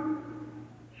group,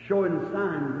 showing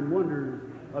signs and wonders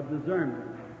of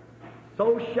discernment.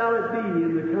 So shall it be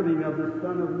in the coming of the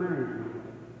Son of Man.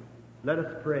 Let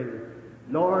us pray.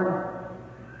 Lord,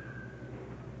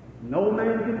 no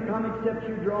man can come except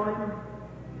you draw him.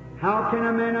 How can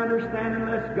a man understand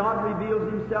unless God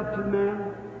reveals Himself to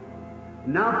man?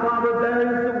 Now, Father, there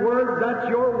is the Word, that's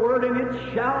your Word, and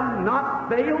it shall not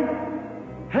fail.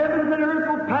 Heavens and earth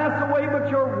will pass away,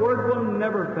 but your Word will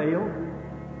never fail.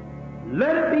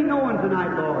 Let it be known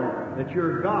tonight, Lord, that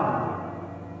you're God.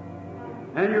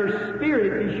 and your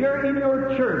Spirit is here in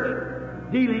your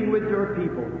church dealing with your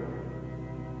people.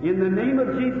 In the name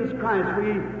of Jesus Christ,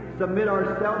 we submit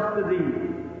ourselves to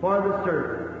Thee for the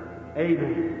service.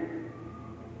 Amen.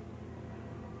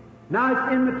 Now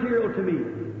it's immaterial to me.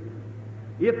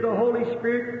 If the Holy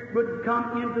Spirit would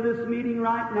come into this meeting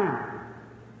right now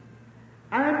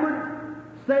and would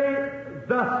say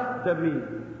thus to me,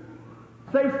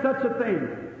 say such a thing,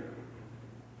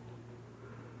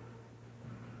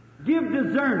 give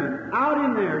discernment out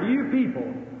in there to you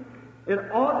people, it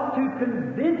ought to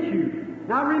convince you.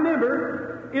 Now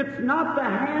remember, it's not the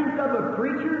hands of a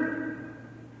preacher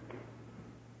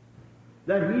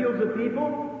that heals the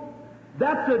people.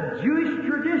 That's a Jewish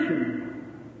tradition.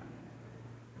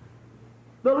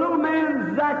 The little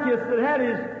man Zacchaeus that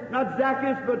had not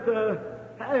Zacchaeus, but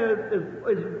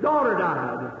his daughter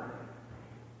died.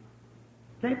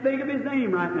 Can't think of his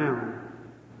name right now.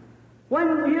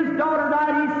 When his daughter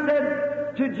died, he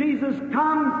said to Jesus,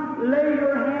 "Come, lay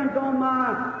your hands on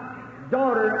my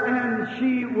daughter, and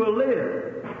she will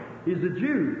live." He's a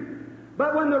Jew.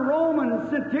 But when the Roman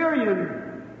centurion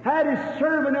had his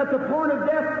servant at the point of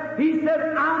death, he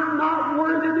said, "I'm not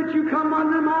worthy that you come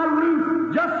under my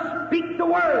roof. Just speak the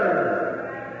word.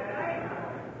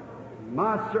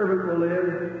 My servant will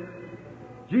live."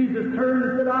 Jesus turned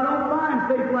and said, "I don't find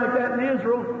faith like that in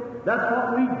Israel. That's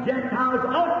what we Gentiles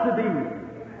ought to be."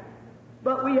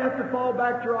 But we have to fall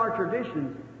back to our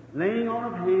traditions, laying on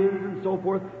of hands and so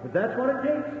forth. If that's what it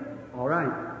takes, all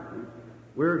right.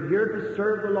 We're here to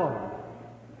serve the Lord.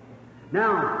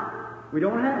 Now, we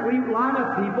line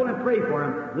up people and pray for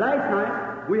them. Last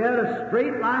night, we had a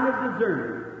straight line of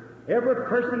discernment. Every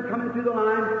person coming through the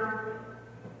line,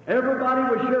 everybody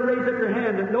was sure raise up your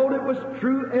hand and know it was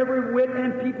true every whit,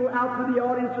 and people out through the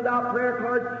audience without prayer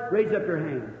cards, raise up your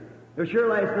hand. They're sure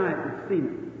last night you've seen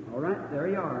it. All right, there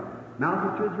you are.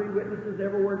 Mouth of 2 or 3 witnesses,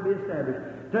 every word be established.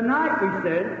 Tonight, we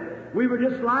said, we would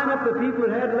just line up the people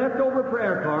that had leftover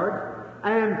prayer cards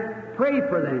and pray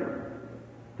for them.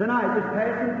 Tonight, just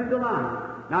pass them through the line.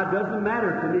 Now, it doesn't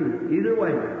matter to me, either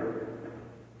way.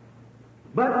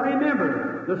 But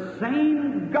remember, the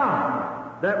same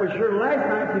God that was here last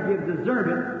night to give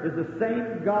discernment is the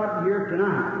same God here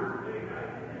tonight.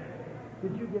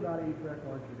 Did you give out any prayer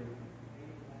cards today?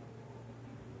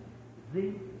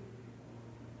 Z?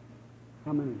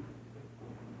 How many?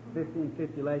 15,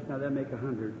 50 last night, that'll make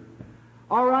 100.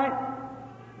 All right.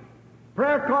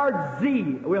 Prayer card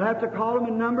Z. We'll have to call them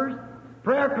in numbers.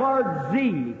 Prayer card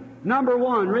Z. Number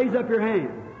 1. Raise up your hand.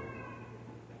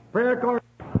 Prayer card.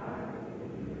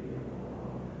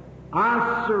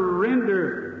 I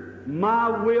surrender my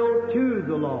will to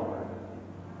the Lord.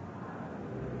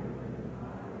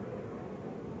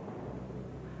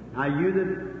 Now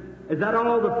is that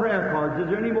all the prayer cards? Is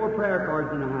there any more prayer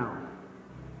cards in the house?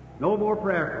 No more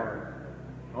prayer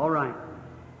cards. All right.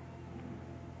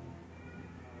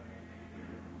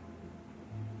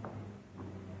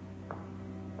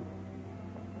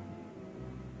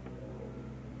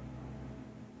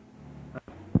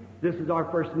 This is our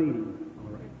first meeting.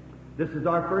 All right. This is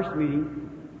our first meeting.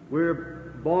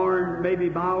 We're born maybe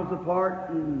miles apart,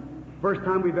 and first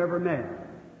time we've ever met.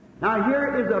 Now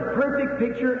here is a perfect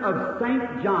picture of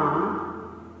St.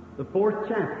 John, the 4th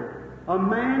chapter. A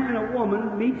man and a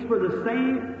woman meets for the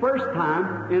same first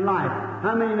time in life.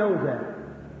 How many knows that?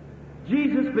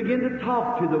 Jesus began to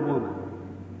talk to the woman.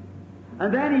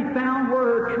 And then he found where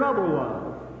her trouble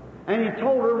was. And he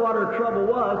told her what her trouble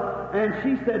was. And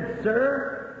she said,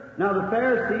 "Sir," now the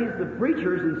Pharisees, the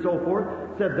preachers and so forth,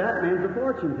 said that man's a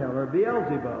fortune teller,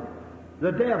 Beelzebub,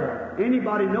 the devil.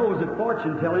 Anybody knows that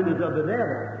fortune telling is of the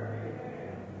devil.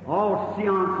 All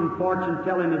seance and fortune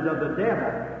telling is of the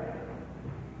devil.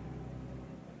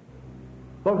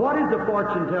 But what is a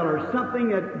fortune teller? Something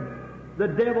that the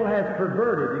devil has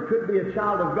perverted. It could be a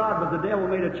child of God, but the devil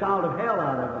made a child of hell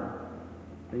out of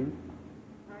him. See?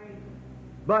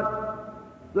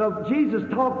 But Jesus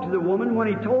talked to the woman when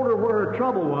he told her where her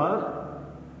trouble was.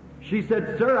 She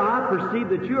said, "Sir, I perceive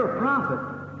that you're a prophet.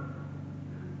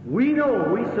 We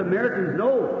know, we Samaritans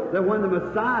know, that when the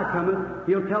Messiah cometh,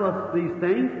 he'll tell us these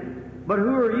things. But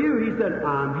who are you?" He said,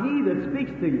 "I'm he that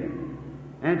speaks to you."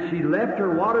 And she left her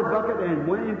water bucket and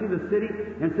went into the city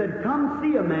and said, "Come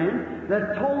see a man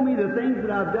that told me the things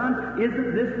that I've done.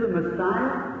 Isn't this the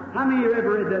Messiah?" How many of you ever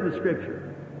read that in the Scripture?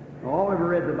 All ever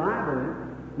read the Bible, eh?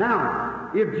 Now,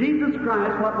 if Jesus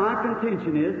Christ, what my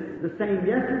contention is, the same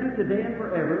yesterday, today, and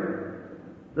forever,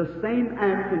 the same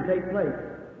act can take place.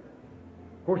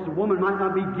 Of course, the woman might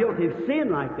not be guilty of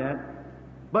sin like that,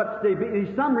 but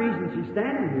there's some reason she's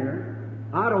standing here.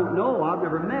 I don't know. I've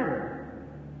never met her.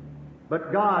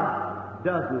 But God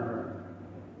does know her.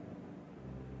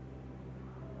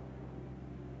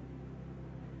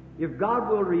 if God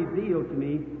will reveal to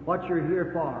me what you're here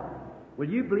for, will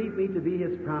you believe me to be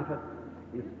His prophet?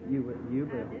 Yes, you will. You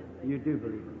will. You do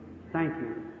believe it. Thank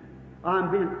you.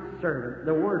 I'm being servant.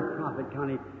 The word prophet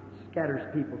kind of scatters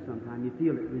people sometimes. You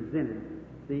feel it resented.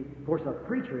 See, of course, a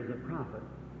preacher is a prophet,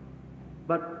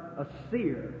 but a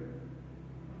seer,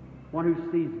 one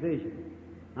who sees vision.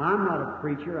 Now, I'm not a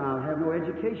preacher. I have no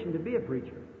education to be a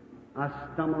preacher. I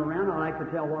stumble around. I like to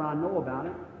tell what I know about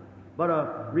it. But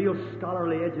a real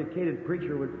scholarly, educated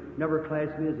preacher would never class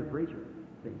me as a preacher.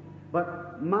 See?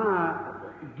 But my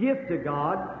gift to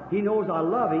God, He knows I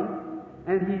love Him,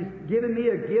 and He's given me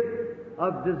a gift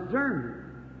of discernment.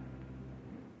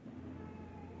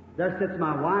 There sits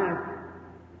my wife.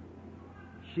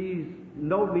 She's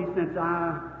known me since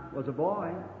I was a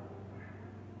boy,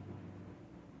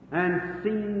 and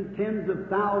seen tens of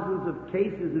thousands of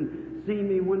cases, and seen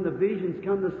me when the visions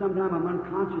come to sometime I'm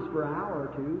unconscious for an hour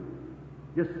or two,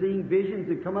 just seeing visions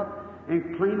and come up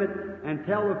and claim it and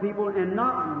tell the people, and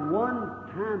not one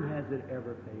time has it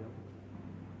ever failed.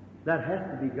 That has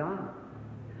to be God.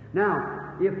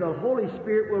 Now, if the Holy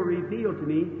Spirit will reveal to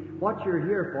me what you're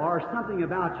here for, or something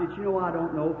about you that you know I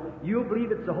don't know, you'll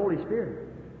believe it's the Holy Spirit,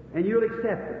 and you'll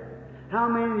accept it. How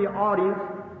many in the audience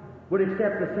would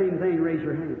accept the same thing? Raise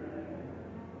your hand.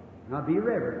 Now be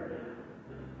reverent.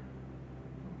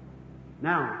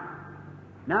 Now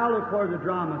look where the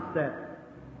drama's set.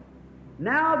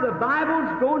 Now the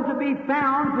Bible's going to be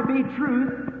found to be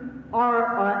truth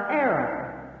or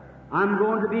error. I'm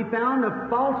going to be found a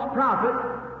false prophet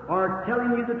or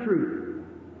telling you the truth.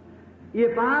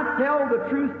 If I tell the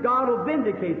truth, God will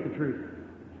vindicate the truth.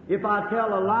 If I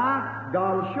tell a lie,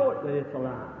 God will show it that it's a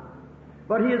lie.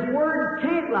 But His Word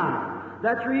can't lie.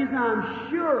 That's the reason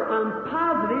I'm sure, I'm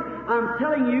positive, I'm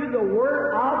telling you the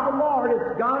Word of the Lord.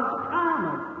 It's God's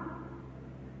promise.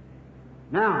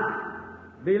 Now,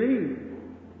 believe.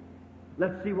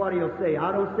 Let's see what He'll say.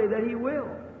 I don't say that He will.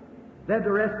 Then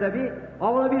the rest of you,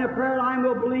 all of you in a prayer line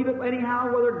will believe it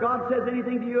anyhow, whether God says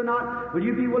anything to you or not. Will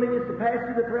you be willing just to pass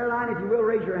through the prayer line? If you will,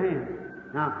 raise your hand.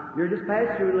 Now, you're just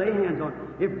pass through and lay hands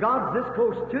on. If God's this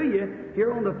close to you,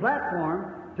 here on the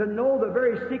platform, to know the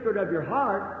very secret of your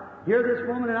heart, here this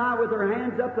woman and I with her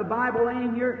hands up, the Bible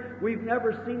laying here, we've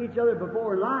never seen each other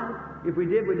before in life. If we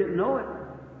did, we didn't know it.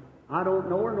 I don't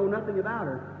know her, know nothing about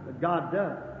her, but God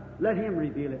does. Let Him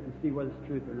reveal it and see whether it's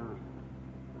truth or not.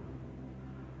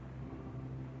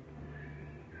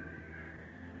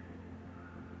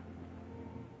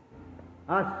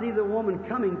 I see the woman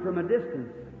coming from a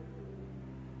distance.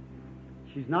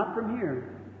 She's not from here.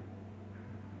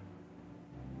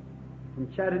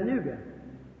 From Chattanooga.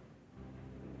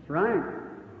 That's right.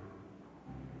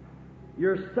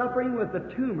 You're suffering with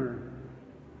a tumor.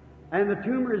 And the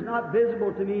tumor is not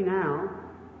visible to me now,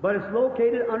 but it's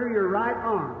located under your right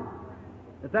arm.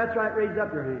 If that's right, raise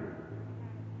up your hand.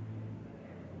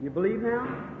 You believe now?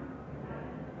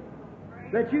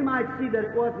 That you might see that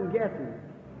it wasn't guessing.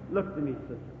 Look to me,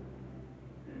 sister.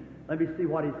 Let me see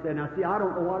what he said. Now, see, I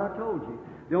don't know what I told you.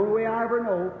 The only way I ever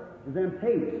know is them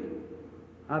tapes.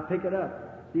 I pick it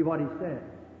up, see what he said.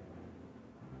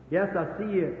 Yes, I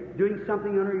see you doing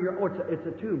something under your, it's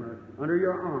a tumor under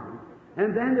your arm.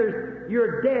 And then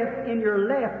you're deaf in your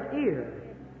left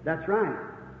ear. That's right.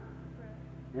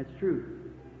 That's true.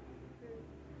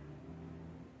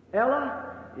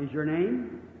 Ella is your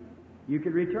name. You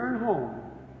can return home.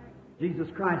 Jesus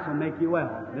Christ will make you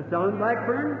well. Miss Ellen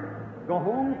Blackburn, go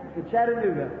home to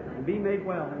Chattanooga and be made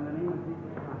well in the name of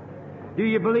Jesus Christ. Do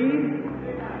you believe?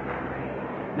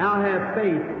 Now have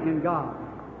faith in God.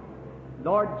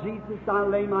 Lord Jesus, I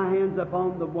lay my hands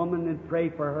upon the woman and pray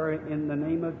for her in the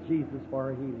name of Jesus for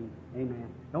her healing. Amen.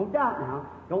 Don't doubt now.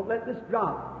 Don't let this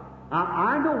drop.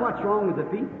 I know what's wrong with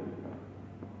the people.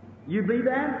 You believe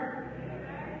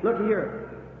that? Look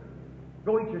here.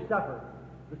 Go eat your supper.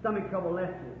 The stomach trouble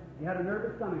left you. You had a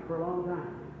nervous stomach for a long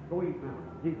time. Go eat now.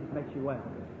 Jesus makes you well.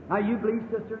 Now you believe,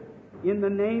 sister? In the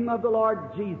name of the Lord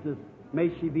Jesus, may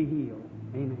she be healed.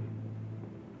 Amen.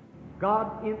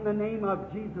 God, in the name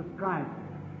of Jesus Christ,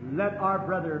 let our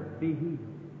brother be healed.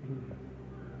 Amen.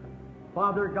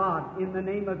 Father God, in the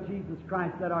name of Jesus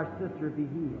Christ, let our sister be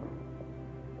healed.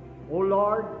 O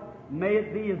Lord, may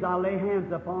it be as I lay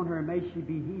hands upon her, may she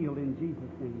be healed in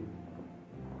Jesus' name.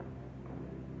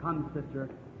 Come, sister.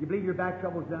 You believe your back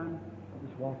trouble's done?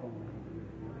 Just walk on.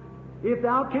 If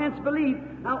thou canst believe,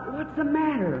 now what's the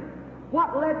matter?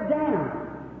 What let down?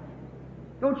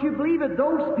 Don't you believe that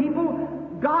those people,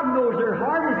 God knows their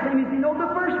heart the same as He knows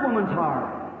the first woman's heart.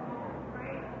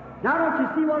 Now don't you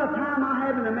see what a time I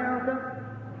have in America?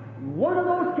 One of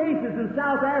those cases in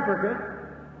South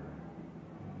Africa,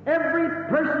 Every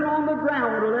person on the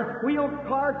ground with a left wheel,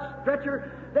 cart,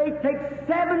 stretcher, they take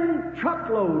 7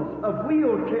 truckloads of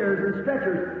wheelchairs and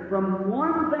stretchers from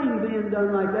one thing being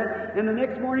done like that, and the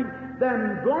next morning,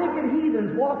 them blanket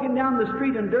heathens walking down the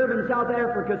street in Durban, South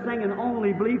Africa, singing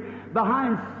Only Believe,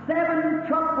 behind 7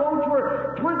 truckloads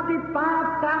where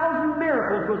 25,000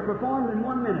 miracles was performed in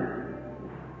 1 minute.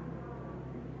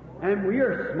 And we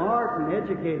are smart and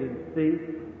educated, see,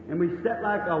 and we sit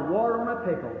like a wart on a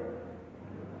pickle.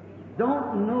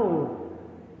 Don't know.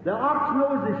 The ox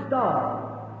knows his stall.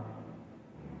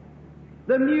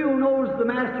 The mule knows the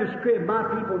master's crib. My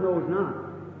people knows not.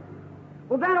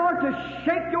 Well, that ought to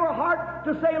shake your heart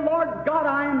to say, Lord God,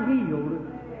 I am healed.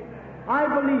 I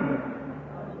believe it.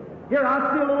 Here,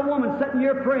 I see a little woman sitting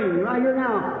here praying, right here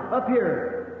now, up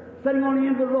here, sitting on the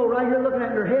end of the road, right here looking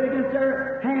at her head against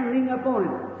her, hand leaning up on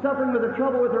it, suffering with a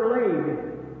trouble with her leg.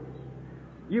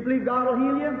 You believe God will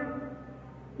heal you?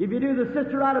 If you do, the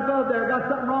sister right above there got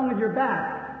something wrong with your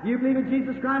back. Do you believe in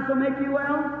Jesus Christ will make you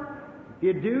well?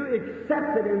 If you do,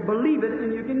 accept it and believe it,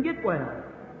 and you can get well.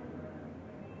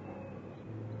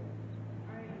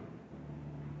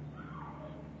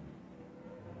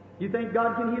 You think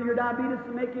God can heal your diabetes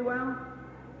and make you well?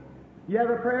 You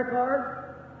have a prayer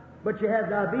card, but you have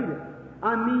diabetes.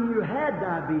 I mean, you had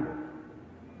diabetes.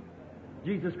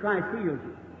 Jesus Christ heals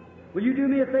you. Will you do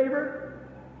me a favor?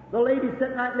 The lady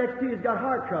sitting right next to you has got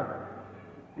heart trouble,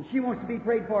 and she wants to be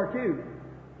prayed for too.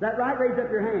 Is that right? Raise up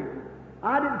your hand.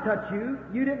 I didn't touch you.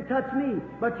 You didn't touch me,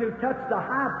 but you touched the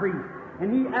high priest,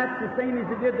 and he acts the same as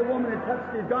he did the woman that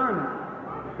touched his garment.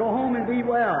 Go home and be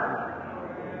well.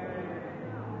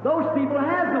 Those people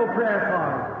have no prayer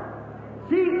card.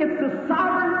 See, it's the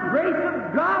sovereign grace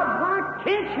of God. Why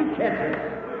can't you catch it?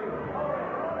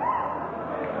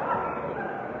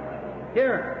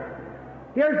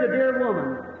 Here's a dear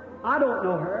woman. I don't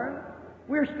know her.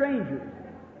 We're strangers.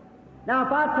 Now,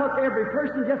 if I took every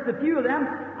person, just a few of them,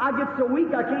 I get so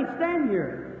weak I can't stand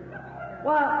here.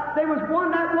 Why, there was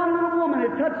that one little woman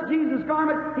that touched Jesus'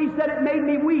 garment. He said it made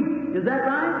me weak. Is that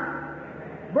right?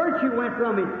 Virtue went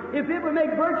from me. If it would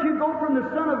make virtue go from the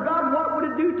Son of God, what would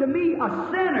it do to me, a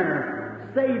sinner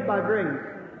saved by grace?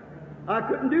 I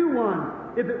couldn't do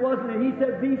one if it wasn't. And he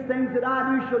said, these things that I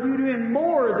do shall you do, and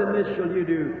more than this shall you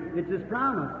do. It's his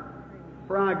promise.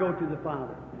 For I go to the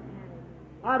Father.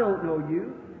 I don't know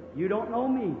you. You don't know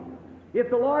me. If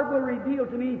the Lord will reveal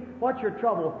to me what's your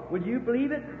trouble, would you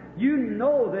believe it? You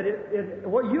know that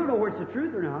you know whether it's the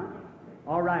truth or not.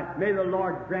 All right. May the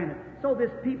Lord grant it, so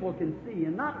this people can see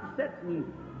and not set me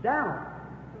down.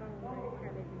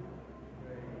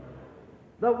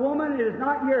 The woman is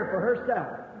not here for herself.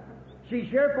 She's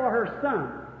here for her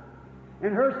son.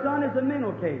 And her son is a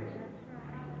mental case.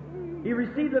 He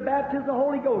received the baptism of the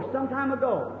Holy Ghost some time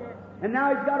ago. And now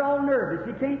he's got all nervous.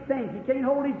 He can't think. He can't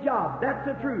hold his job. That's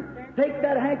the truth. Take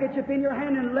that handkerchief in your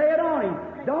hand and lay it on him.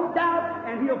 Don't doubt,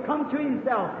 and he'll come to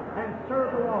himself and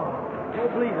serve the Lord.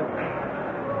 Don't believe it.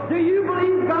 Do you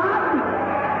believe God?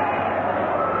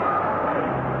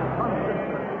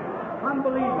 Come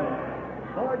believe it.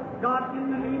 Lord God, in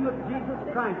the name of Jesus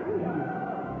Christ,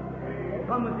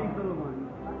 come with these little ones.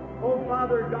 Oh,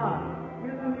 Father God,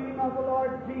 in the name of the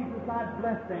Lord Jesus, I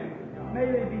bless them. May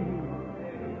they be healed.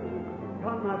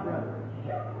 Come, my brother.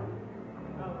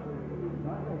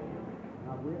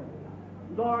 I will.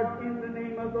 Lord, in the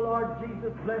name of the Lord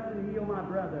Jesus, bless and heal my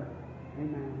brother.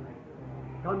 Amen.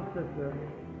 Come, sister.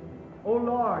 Oh,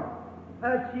 Lord,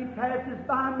 as she passes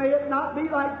by, may it not be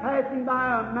like passing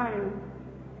by a man,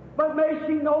 but may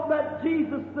she know that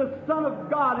Jesus, the Son of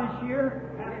God, is here.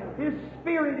 His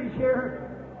Spirit is here.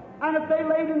 And if they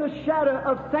laid in the shadow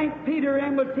of St. Peter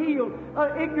and was healed,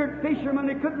 an ignorant fisherman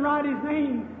that couldn't write his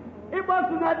name, it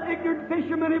wasn't that ignorant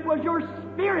fisherman, it was your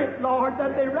Spirit, Lord,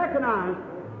 that they recognized.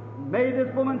 May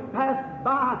this woman pass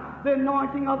by the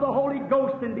anointing of the Holy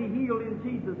Ghost and be healed in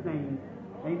Jesus' name.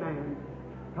 Amen.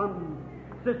 Come,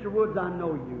 Sister Woods, I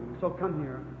know you, so come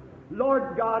here.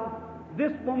 Lord God,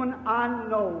 this woman I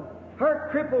know, her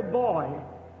crippled boy,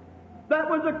 that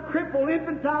was a cripple,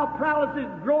 infantile paralysis,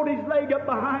 drove his leg up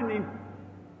behind him.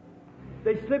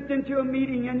 They slipped into a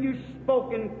meeting and you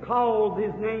spoke and called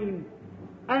his name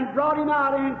and brought him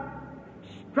out and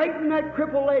straightened that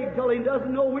crippled leg till he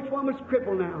doesn't know which one was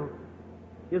crippled now.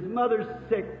 His mother's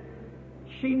sick.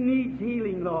 She needs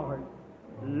healing, Lord.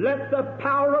 Let the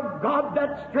power of God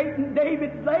that straightened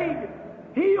David's leg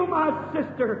heal my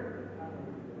sister.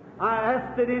 I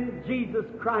ask it in Jesus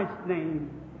Christ's name.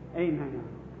 Amen.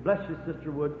 Bless you,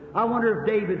 Sister Wood. I wonder if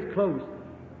David's close.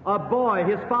 A boy,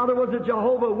 his father was a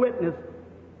Jehovah's Witness.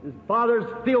 His father's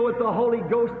filled with the Holy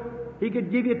Ghost. He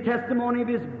could give you testimony of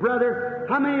his brother.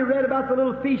 How many read about the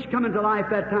little fish coming to life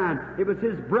that time? It was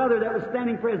his brother that was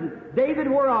standing present. David,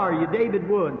 where are you? David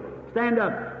Wood. Stand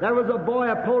up. There was a boy,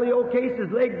 a polio case, his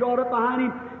leg brought up behind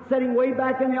him, sitting way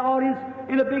back in the audience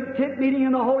in a big tent meeting,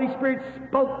 and the Holy Spirit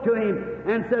spoke to him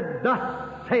and said, "Thus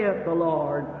saith the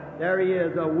Lord." There he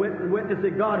is, a witness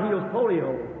that God heals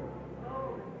polio.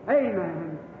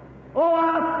 Amen. Oh,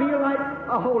 I feel like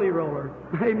a holy roller.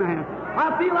 Amen.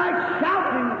 I feel like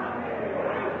shouting.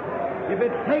 If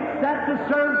it takes that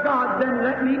to serve God, then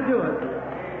let me do it.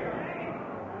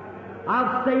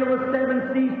 I've sailed the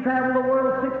 7 seas, traveled the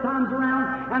world 6 times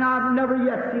around, and I've never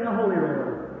yet seen a holy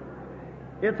roller.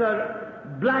 It's a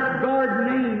blackguard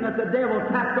name that the devil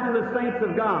tapped on the saints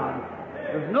of God.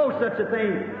 There's no such a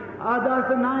thing. Out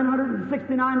of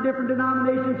 969 different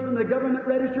denominations from the government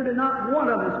registered, and not one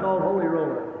of them is called holy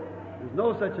roller. There's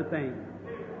no such a thing.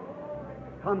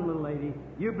 Come, little lady.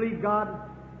 You believe God?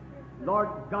 Lord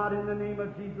God, in the name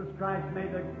of Jesus Christ, may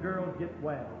the girl get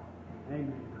well.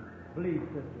 Amen. Believe,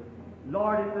 sister.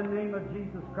 Lord, in the name of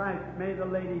Jesus Christ, may the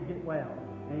lady get well.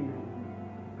 Amen.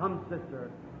 Come, sister.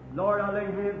 Lord, I lay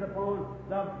hands upon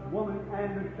the woman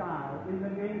and the child. In the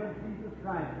name of Jesus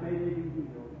Christ, may they be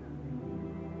healed.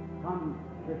 Come,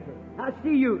 sister. I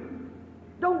see you.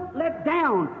 Don't let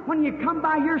down. When you come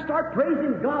by here, start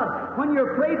praising God. When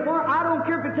you're prayed for, I don't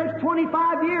care if it takes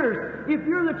 25 years. If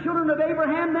you're the children of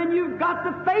Abraham, then you've got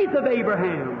the faith of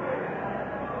Abraham.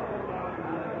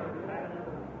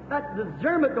 That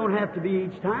discernment don't have to be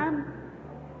each time.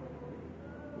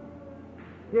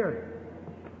 Here.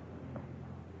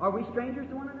 Are we strangers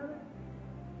to one another?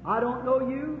 I don't know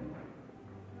you.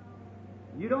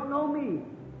 You don't know me.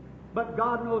 But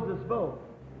God knows us both.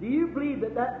 Do you believe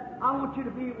that I want you to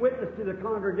be witness to the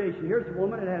congregation. Here's a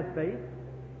woman that has faith.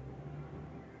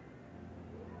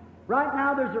 Right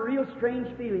now there's a real strange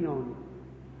feeling on you.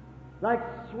 Like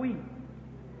sweet,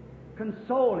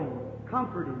 consoling,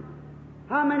 comforting.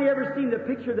 How many ever seen the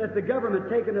picture that the government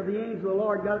taken of the angel of the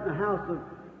Lord got in the house of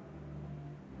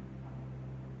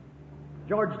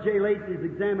George J. Lacey's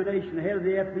examination, the head of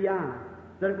the FBI?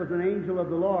 Said it was an angel of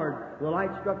the Lord. The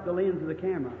light struck the lens of the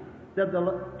camera. Said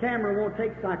the camera won't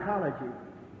take psychology.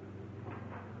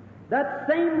 That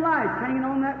same light's hanging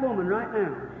on that woman right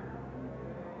now.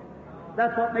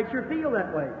 That's what makes her feel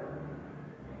that way.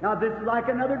 Now, this is like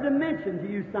another dimension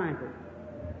to you scientists.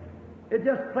 It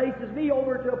just places me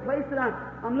over to a place that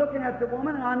I'm looking at the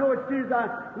woman, and I know as soon as I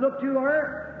look to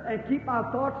her and keep my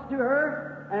thoughts to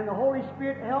her, and the Holy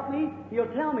Spirit help me,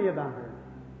 He'll tell me about her.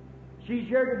 She's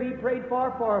here to be prayed for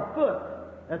a foot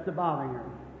that's bothering her.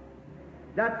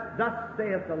 That's thus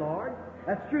saith the Lord.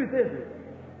 That's truth, isn't it?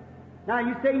 Now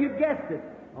you say you guessed it.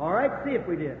 All right, see if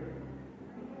we did.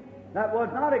 That was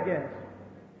not a guess.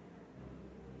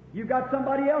 You got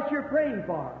somebody else you're praying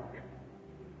for.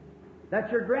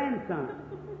 That's your grandson.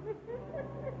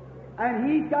 And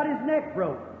he's got his neck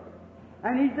broke.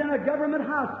 And he's in a government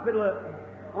hospital, an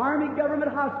Army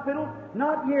government hospital,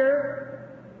 not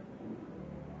here,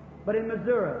 but in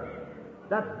Missouri.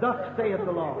 That's thus saith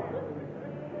the Lord.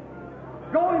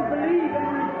 Go and believe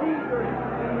and receive her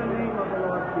in the name of the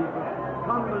Lord Jesus.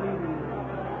 Come believe in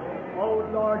her. Oh,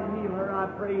 Lord, heal her, I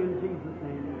pray in Jesus'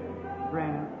 name.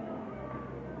 Grant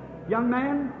it. Young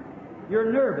man,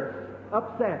 you're nervous,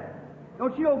 upset.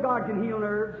 Don't you know God can heal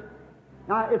nerves?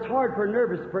 Now, it's hard for a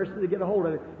nervous person to get a hold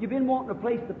of it. You've been wanting a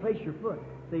place to place your foot,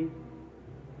 see?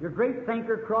 You're a great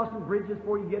thinker, crossing bridges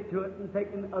before you get to it and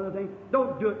taking other things.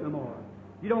 Don't do it no more.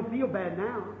 You don't feel bad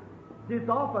now. It's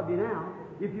off of you now.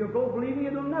 If you'll go believing,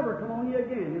 it'll never come on you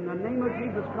again. In the name of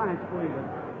Jesus Christ, believe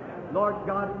it. Lord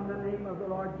God, in the name of the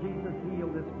Lord Jesus, heal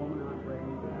this woman, I pray.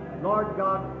 Lord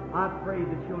God, I pray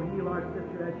that you'll heal our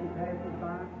sister as she passes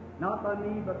by, not by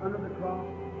me, but under the cross.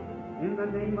 In the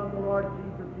name of the Lord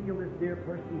Jesus, heal this dear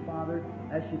person, Father,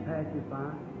 as she passes by.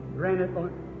 Grant it,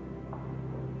 Lord.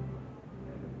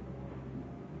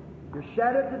 You're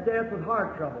shattered to death with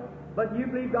heart trouble, but you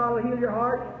believe God will heal your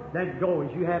heart? Then go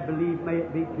as you have believed, may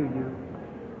it be to you.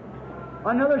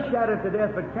 Another shattered to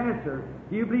death with cancer.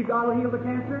 Do you believe God will heal the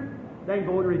cancer? Then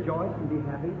go and rejoice and be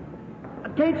happy.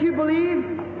 Can't you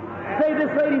believe? Say this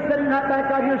lady sitting right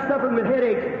back out here suffering with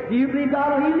headaches. Do you believe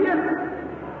God will heal you?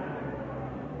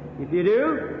 If you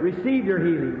do, receive your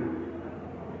healing.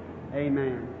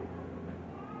 Amen.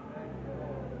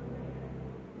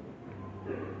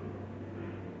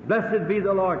 Blessed be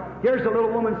the Lord. Here's a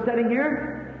little woman sitting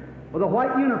here with a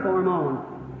white uniform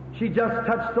on. She just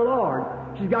touched the Lord.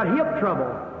 She's got hip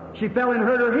trouble. She fell and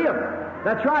hurt her hip.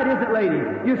 That's right, isn't it, lady?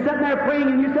 You're sitting there praying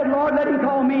and you said, Lord, let him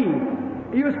call me.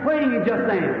 You was praying just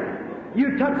then.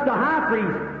 You touched the high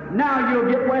priest Now you'll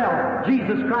get well.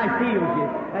 Jesus Christ heals you.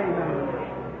 Amen.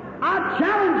 I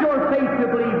challenge your faith to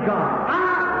believe God.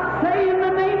 I say in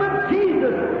the name of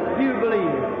Jesus, you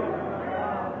believe.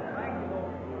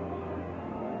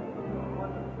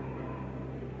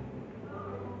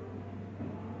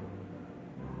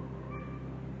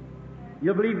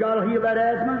 You believe God will heal that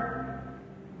asthma?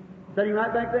 Sitting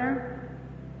right back there?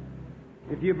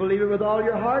 If you believe it with all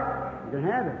your heart, you can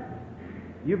have it.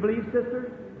 You believe,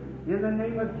 sister? In the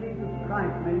name of Jesus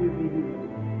Christ, may you be healed.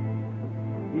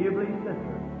 Do you believe,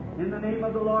 sister? In the name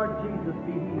of the Lord Jesus,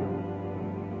 be healed.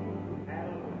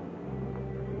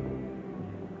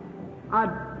 I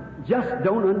just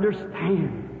don't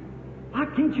understand. Why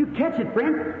can't you catch it,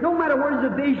 friend? No matter whether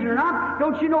it's a vision or not,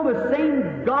 don't you know the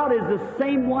same God is the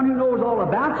same one who knows all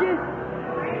about you?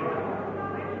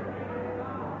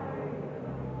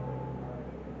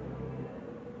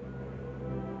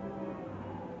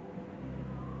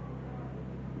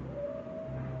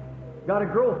 Got a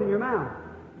growth in your mouth.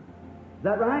 Is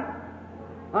that right?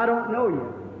 I don't know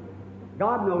you.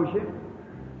 God knows you.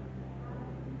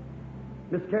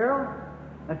 Miss Carol,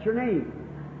 that's your name.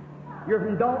 You're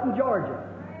from Dalton, Georgia.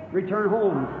 Return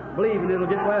home, believing it'll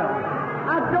get well.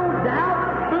 I don't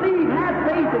doubt. Believe, have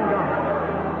faith in God.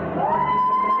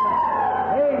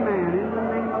 Amen. In the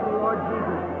name of the Lord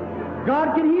Jesus.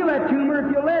 God can heal that tumor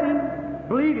if you let Him.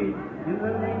 Believe Him. In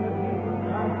the name of Jesus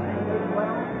Christ, make it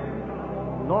well.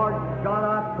 Lord God,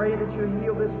 I pray that you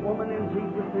heal this woman in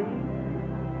Jesus' name.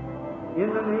 In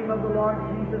the name of the Lord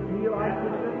Jesus, heal our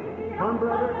sister. Come,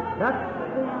 brother. That's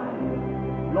the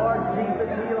Lord Jesus,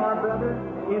 heal our brother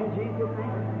in Jesus'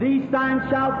 name. These signs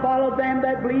shall follow them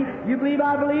that believe. You believe,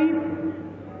 I believe?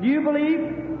 You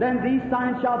believe? Then these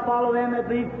signs shall follow them that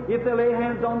believe. If they lay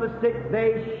hands on the sick,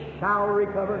 they shall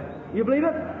recover. You believe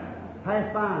it?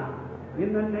 Pass by.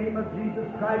 In the name of Jesus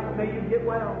Christ, may you get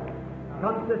well.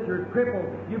 Come, sister, crippled.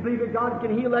 You believe that God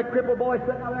can heal that crippled boy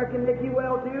sitting out there, can make you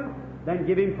well too? Then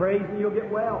give Him praise and you'll get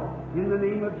well. In the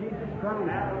name of Jesus Christ.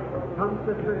 Come,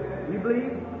 sister. You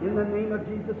believe? In the name of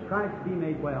Jesus Christ, be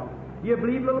made well. You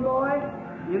believe, little boy?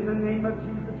 In the name of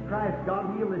Jesus Christ,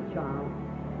 God heal this child.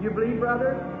 You believe,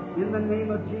 brother? In the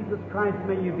name of Jesus Christ,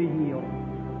 may you be healed.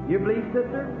 You believe,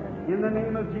 sister? In the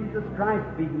name of Jesus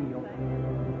Christ, be healed.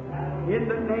 In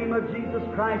the name of Jesus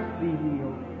Christ, be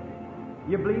healed.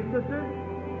 You believe, sister?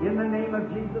 In the name of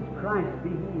Jesus Christ, be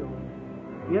healed.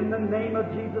 In the name of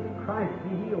Jesus Christ, be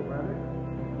healed, brother.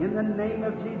 In the name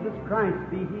of Jesus Christ,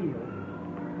 be healed.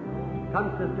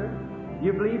 Come, sister.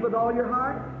 You believe with all your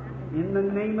heart? In the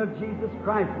name of Jesus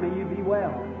Christ, may you be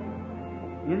well.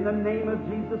 In the name of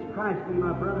Jesus Christ, may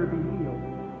my brother be healed.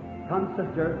 Come,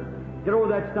 sister. Get over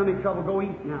that stomach trouble. Go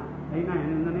eat now. Amen.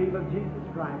 In the name of Jesus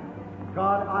Christ.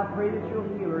 God, I pray that you'll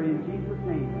heal her in Jesus'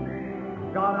 name.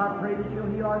 God, I pray that you'll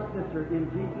heal our sister in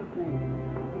Jesus' name.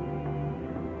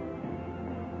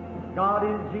 God,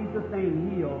 in Jesus'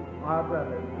 name, heal our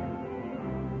brother.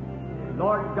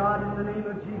 Lord God, in the name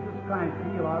of Jesus Christ,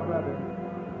 heal our brother.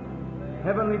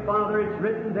 Heavenly Father, it's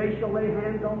written, they shall lay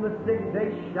hands on the sick,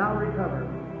 they shall recover.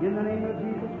 In the name of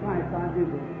Jesus Christ, I do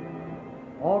this.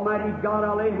 Almighty God,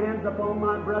 I lay hands upon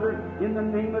my brother. In the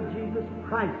name of Jesus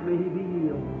Christ, may he be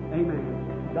healed. Amen.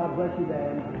 God bless you,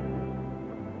 Dad.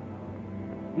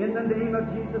 In the name of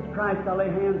Jesus Christ, I lay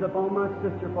hands upon my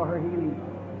sister for her healing.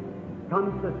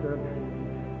 Come, sister.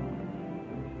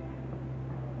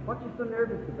 What you so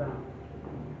nervous about?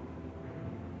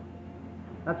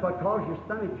 That's what caused your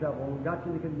stomach trouble and got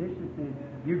you in the conditions in.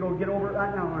 You go get over it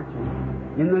right now, aren't you?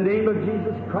 In the name of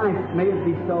Jesus Christ, may it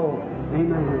be so.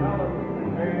 Amen.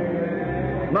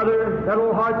 Mother, that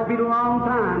old heart's beat a long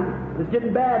time. It's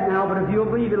getting bad now, but if you'll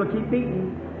believe, it'll keep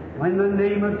beating. In the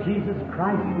name of Jesus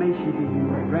Christ, may she be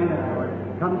healed. Grant it, Lord.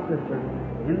 Come, sister.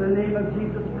 In the name of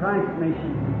Jesus Christ, may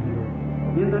she be healed.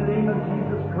 In the name of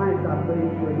Jesus Christ, I pray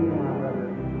that you will heal my brother.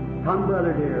 Come,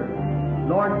 brother dear.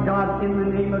 Lord God, in the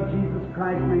name of Jesus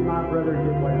Christ, may my brother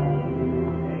get well.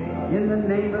 In the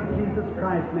name of Jesus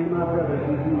Christ, may my brother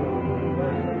be healed.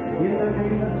 In the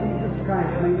name of Jesus Christ,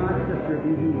 may my sister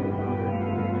be healed.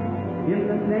 In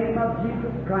the name of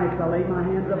Jesus Christ, I lay my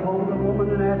hands upon the woman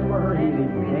and ask for her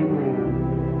healing.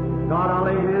 Amen. God,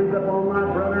 I lay hands upon my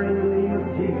brother in the name of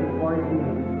Jesus for his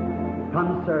healing.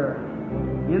 Come, sir.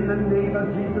 In the name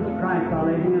of Jesus Christ, I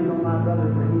lay hands on my brother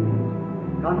for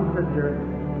healing. Come, sister.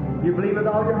 You believe with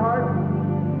all your heart?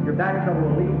 Your back trouble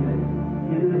will leave you.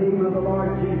 In the name of the Lord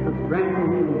Jesus, grant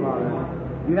me healing, Father.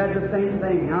 You had the same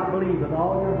thing. Now believe with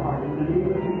all your heart. In the name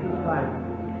of Jesus Christ.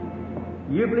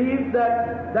 You believe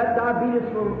that diabetes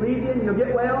will leave you and you'll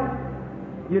get well?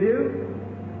 You do?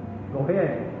 Go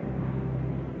ahead.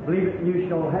 Believe it and you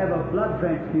shall have a blood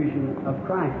transfusion of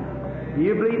Christ. Do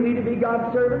you believe me to be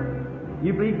God's servant?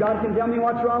 You believe God can tell me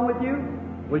what's wrong with you?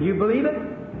 Will you believe it?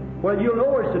 Well, you'll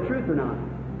know it's the truth or not.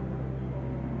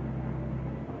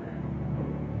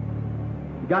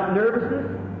 You got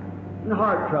nervousness and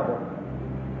heart trouble.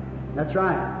 That's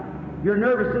right. Your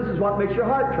nervousness is what makes your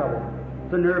heart trouble.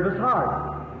 It's a nervous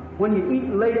heart. When you eat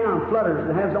and lay down, flutters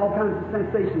and has all kinds of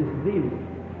sensations and feelings.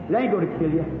 It ain't going to kill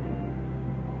you.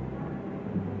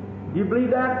 Do you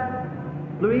believe that,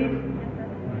 Louise?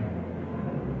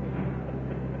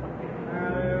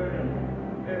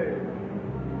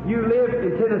 You live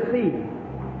in Tennessee,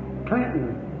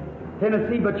 Clinton,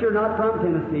 Tennessee, but you're not from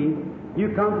Tennessee.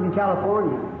 You come from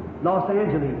California, Los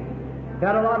Angeles.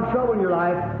 Had a lot of trouble in your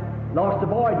life. Lost a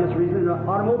boy just recently in an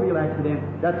automobile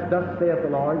accident. That's thus saith the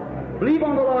Lord. Believe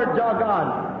on the Lord your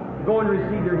God. Go and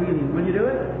receive your healing. Will you do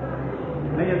it?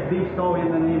 May it be so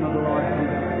in the name of the Lord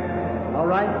Jesus. All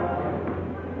right?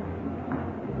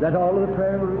 Is that all of the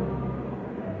prayer room?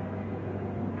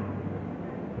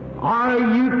 Are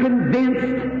you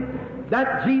convinced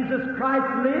that Jesus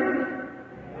Christ lives?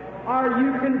 Are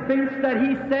you convinced that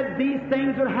He said these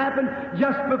things would happen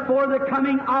just before the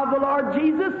coming of the Lord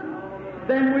Jesus?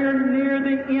 Then we're near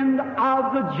the end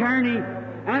of the journey,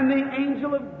 and the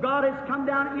angel of God has come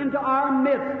down into our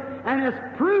midst and has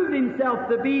proved Himself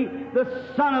to be the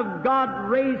Son of God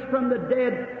raised from the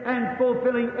dead and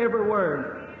fulfilling every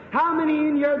word. How many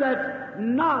in here that's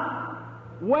not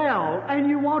well and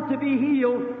you want to be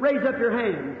healed, raise up your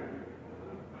hands.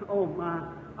 Oh my,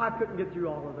 I couldn't get through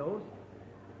all of those.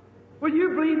 Will you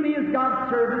believe me as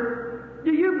God's servant?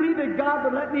 Do you believe that God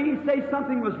would let me say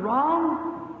something was wrong?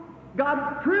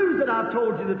 God proves that I've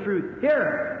told you the truth.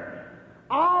 Here,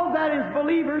 all that is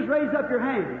believers, raise up your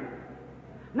hands.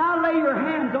 Now lay your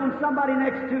hands on somebody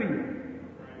next to you.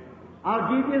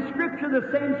 I'll give you a scripture. The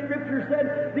same scripture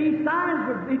said these signs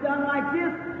would be done like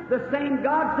this. The same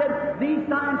God said these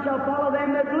signs shall follow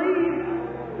them that believe.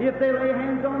 If they lay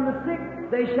hands on the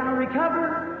sick, they shall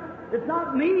recover. It's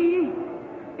not me.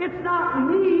 It's not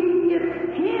me.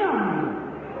 It's Him.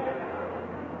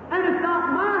 And it's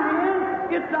not my hands.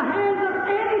 It's the hands of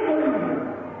any believer.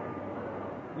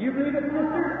 You believe it,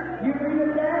 sister? You believe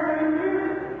it,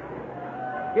 Dad?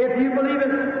 If you believe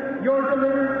it, your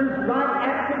deliverance is right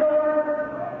at the door.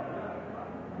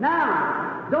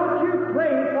 Now, don't you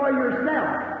pray for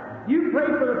yourself. You pray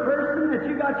for the person that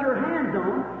you got your hands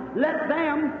on. Let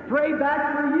them pray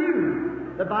back for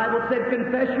you. The Bible said,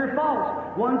 confess your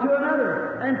faults one to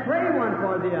another and pray one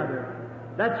for the other,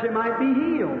 that you might be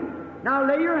healed. Now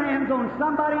lay your hands on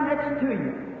somebody next to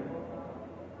you.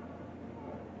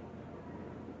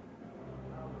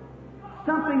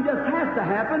 Something just has to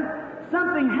happen.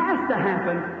 Something has to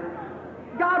happen.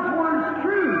 God's Word's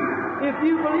true. If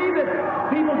you believe it,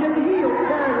 people get healed.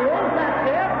 There it is. That's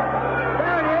it.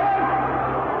 There it is.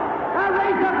 Now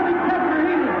raise up and accept your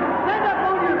healing. Stand up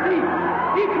on your feet.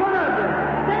 Each one of them.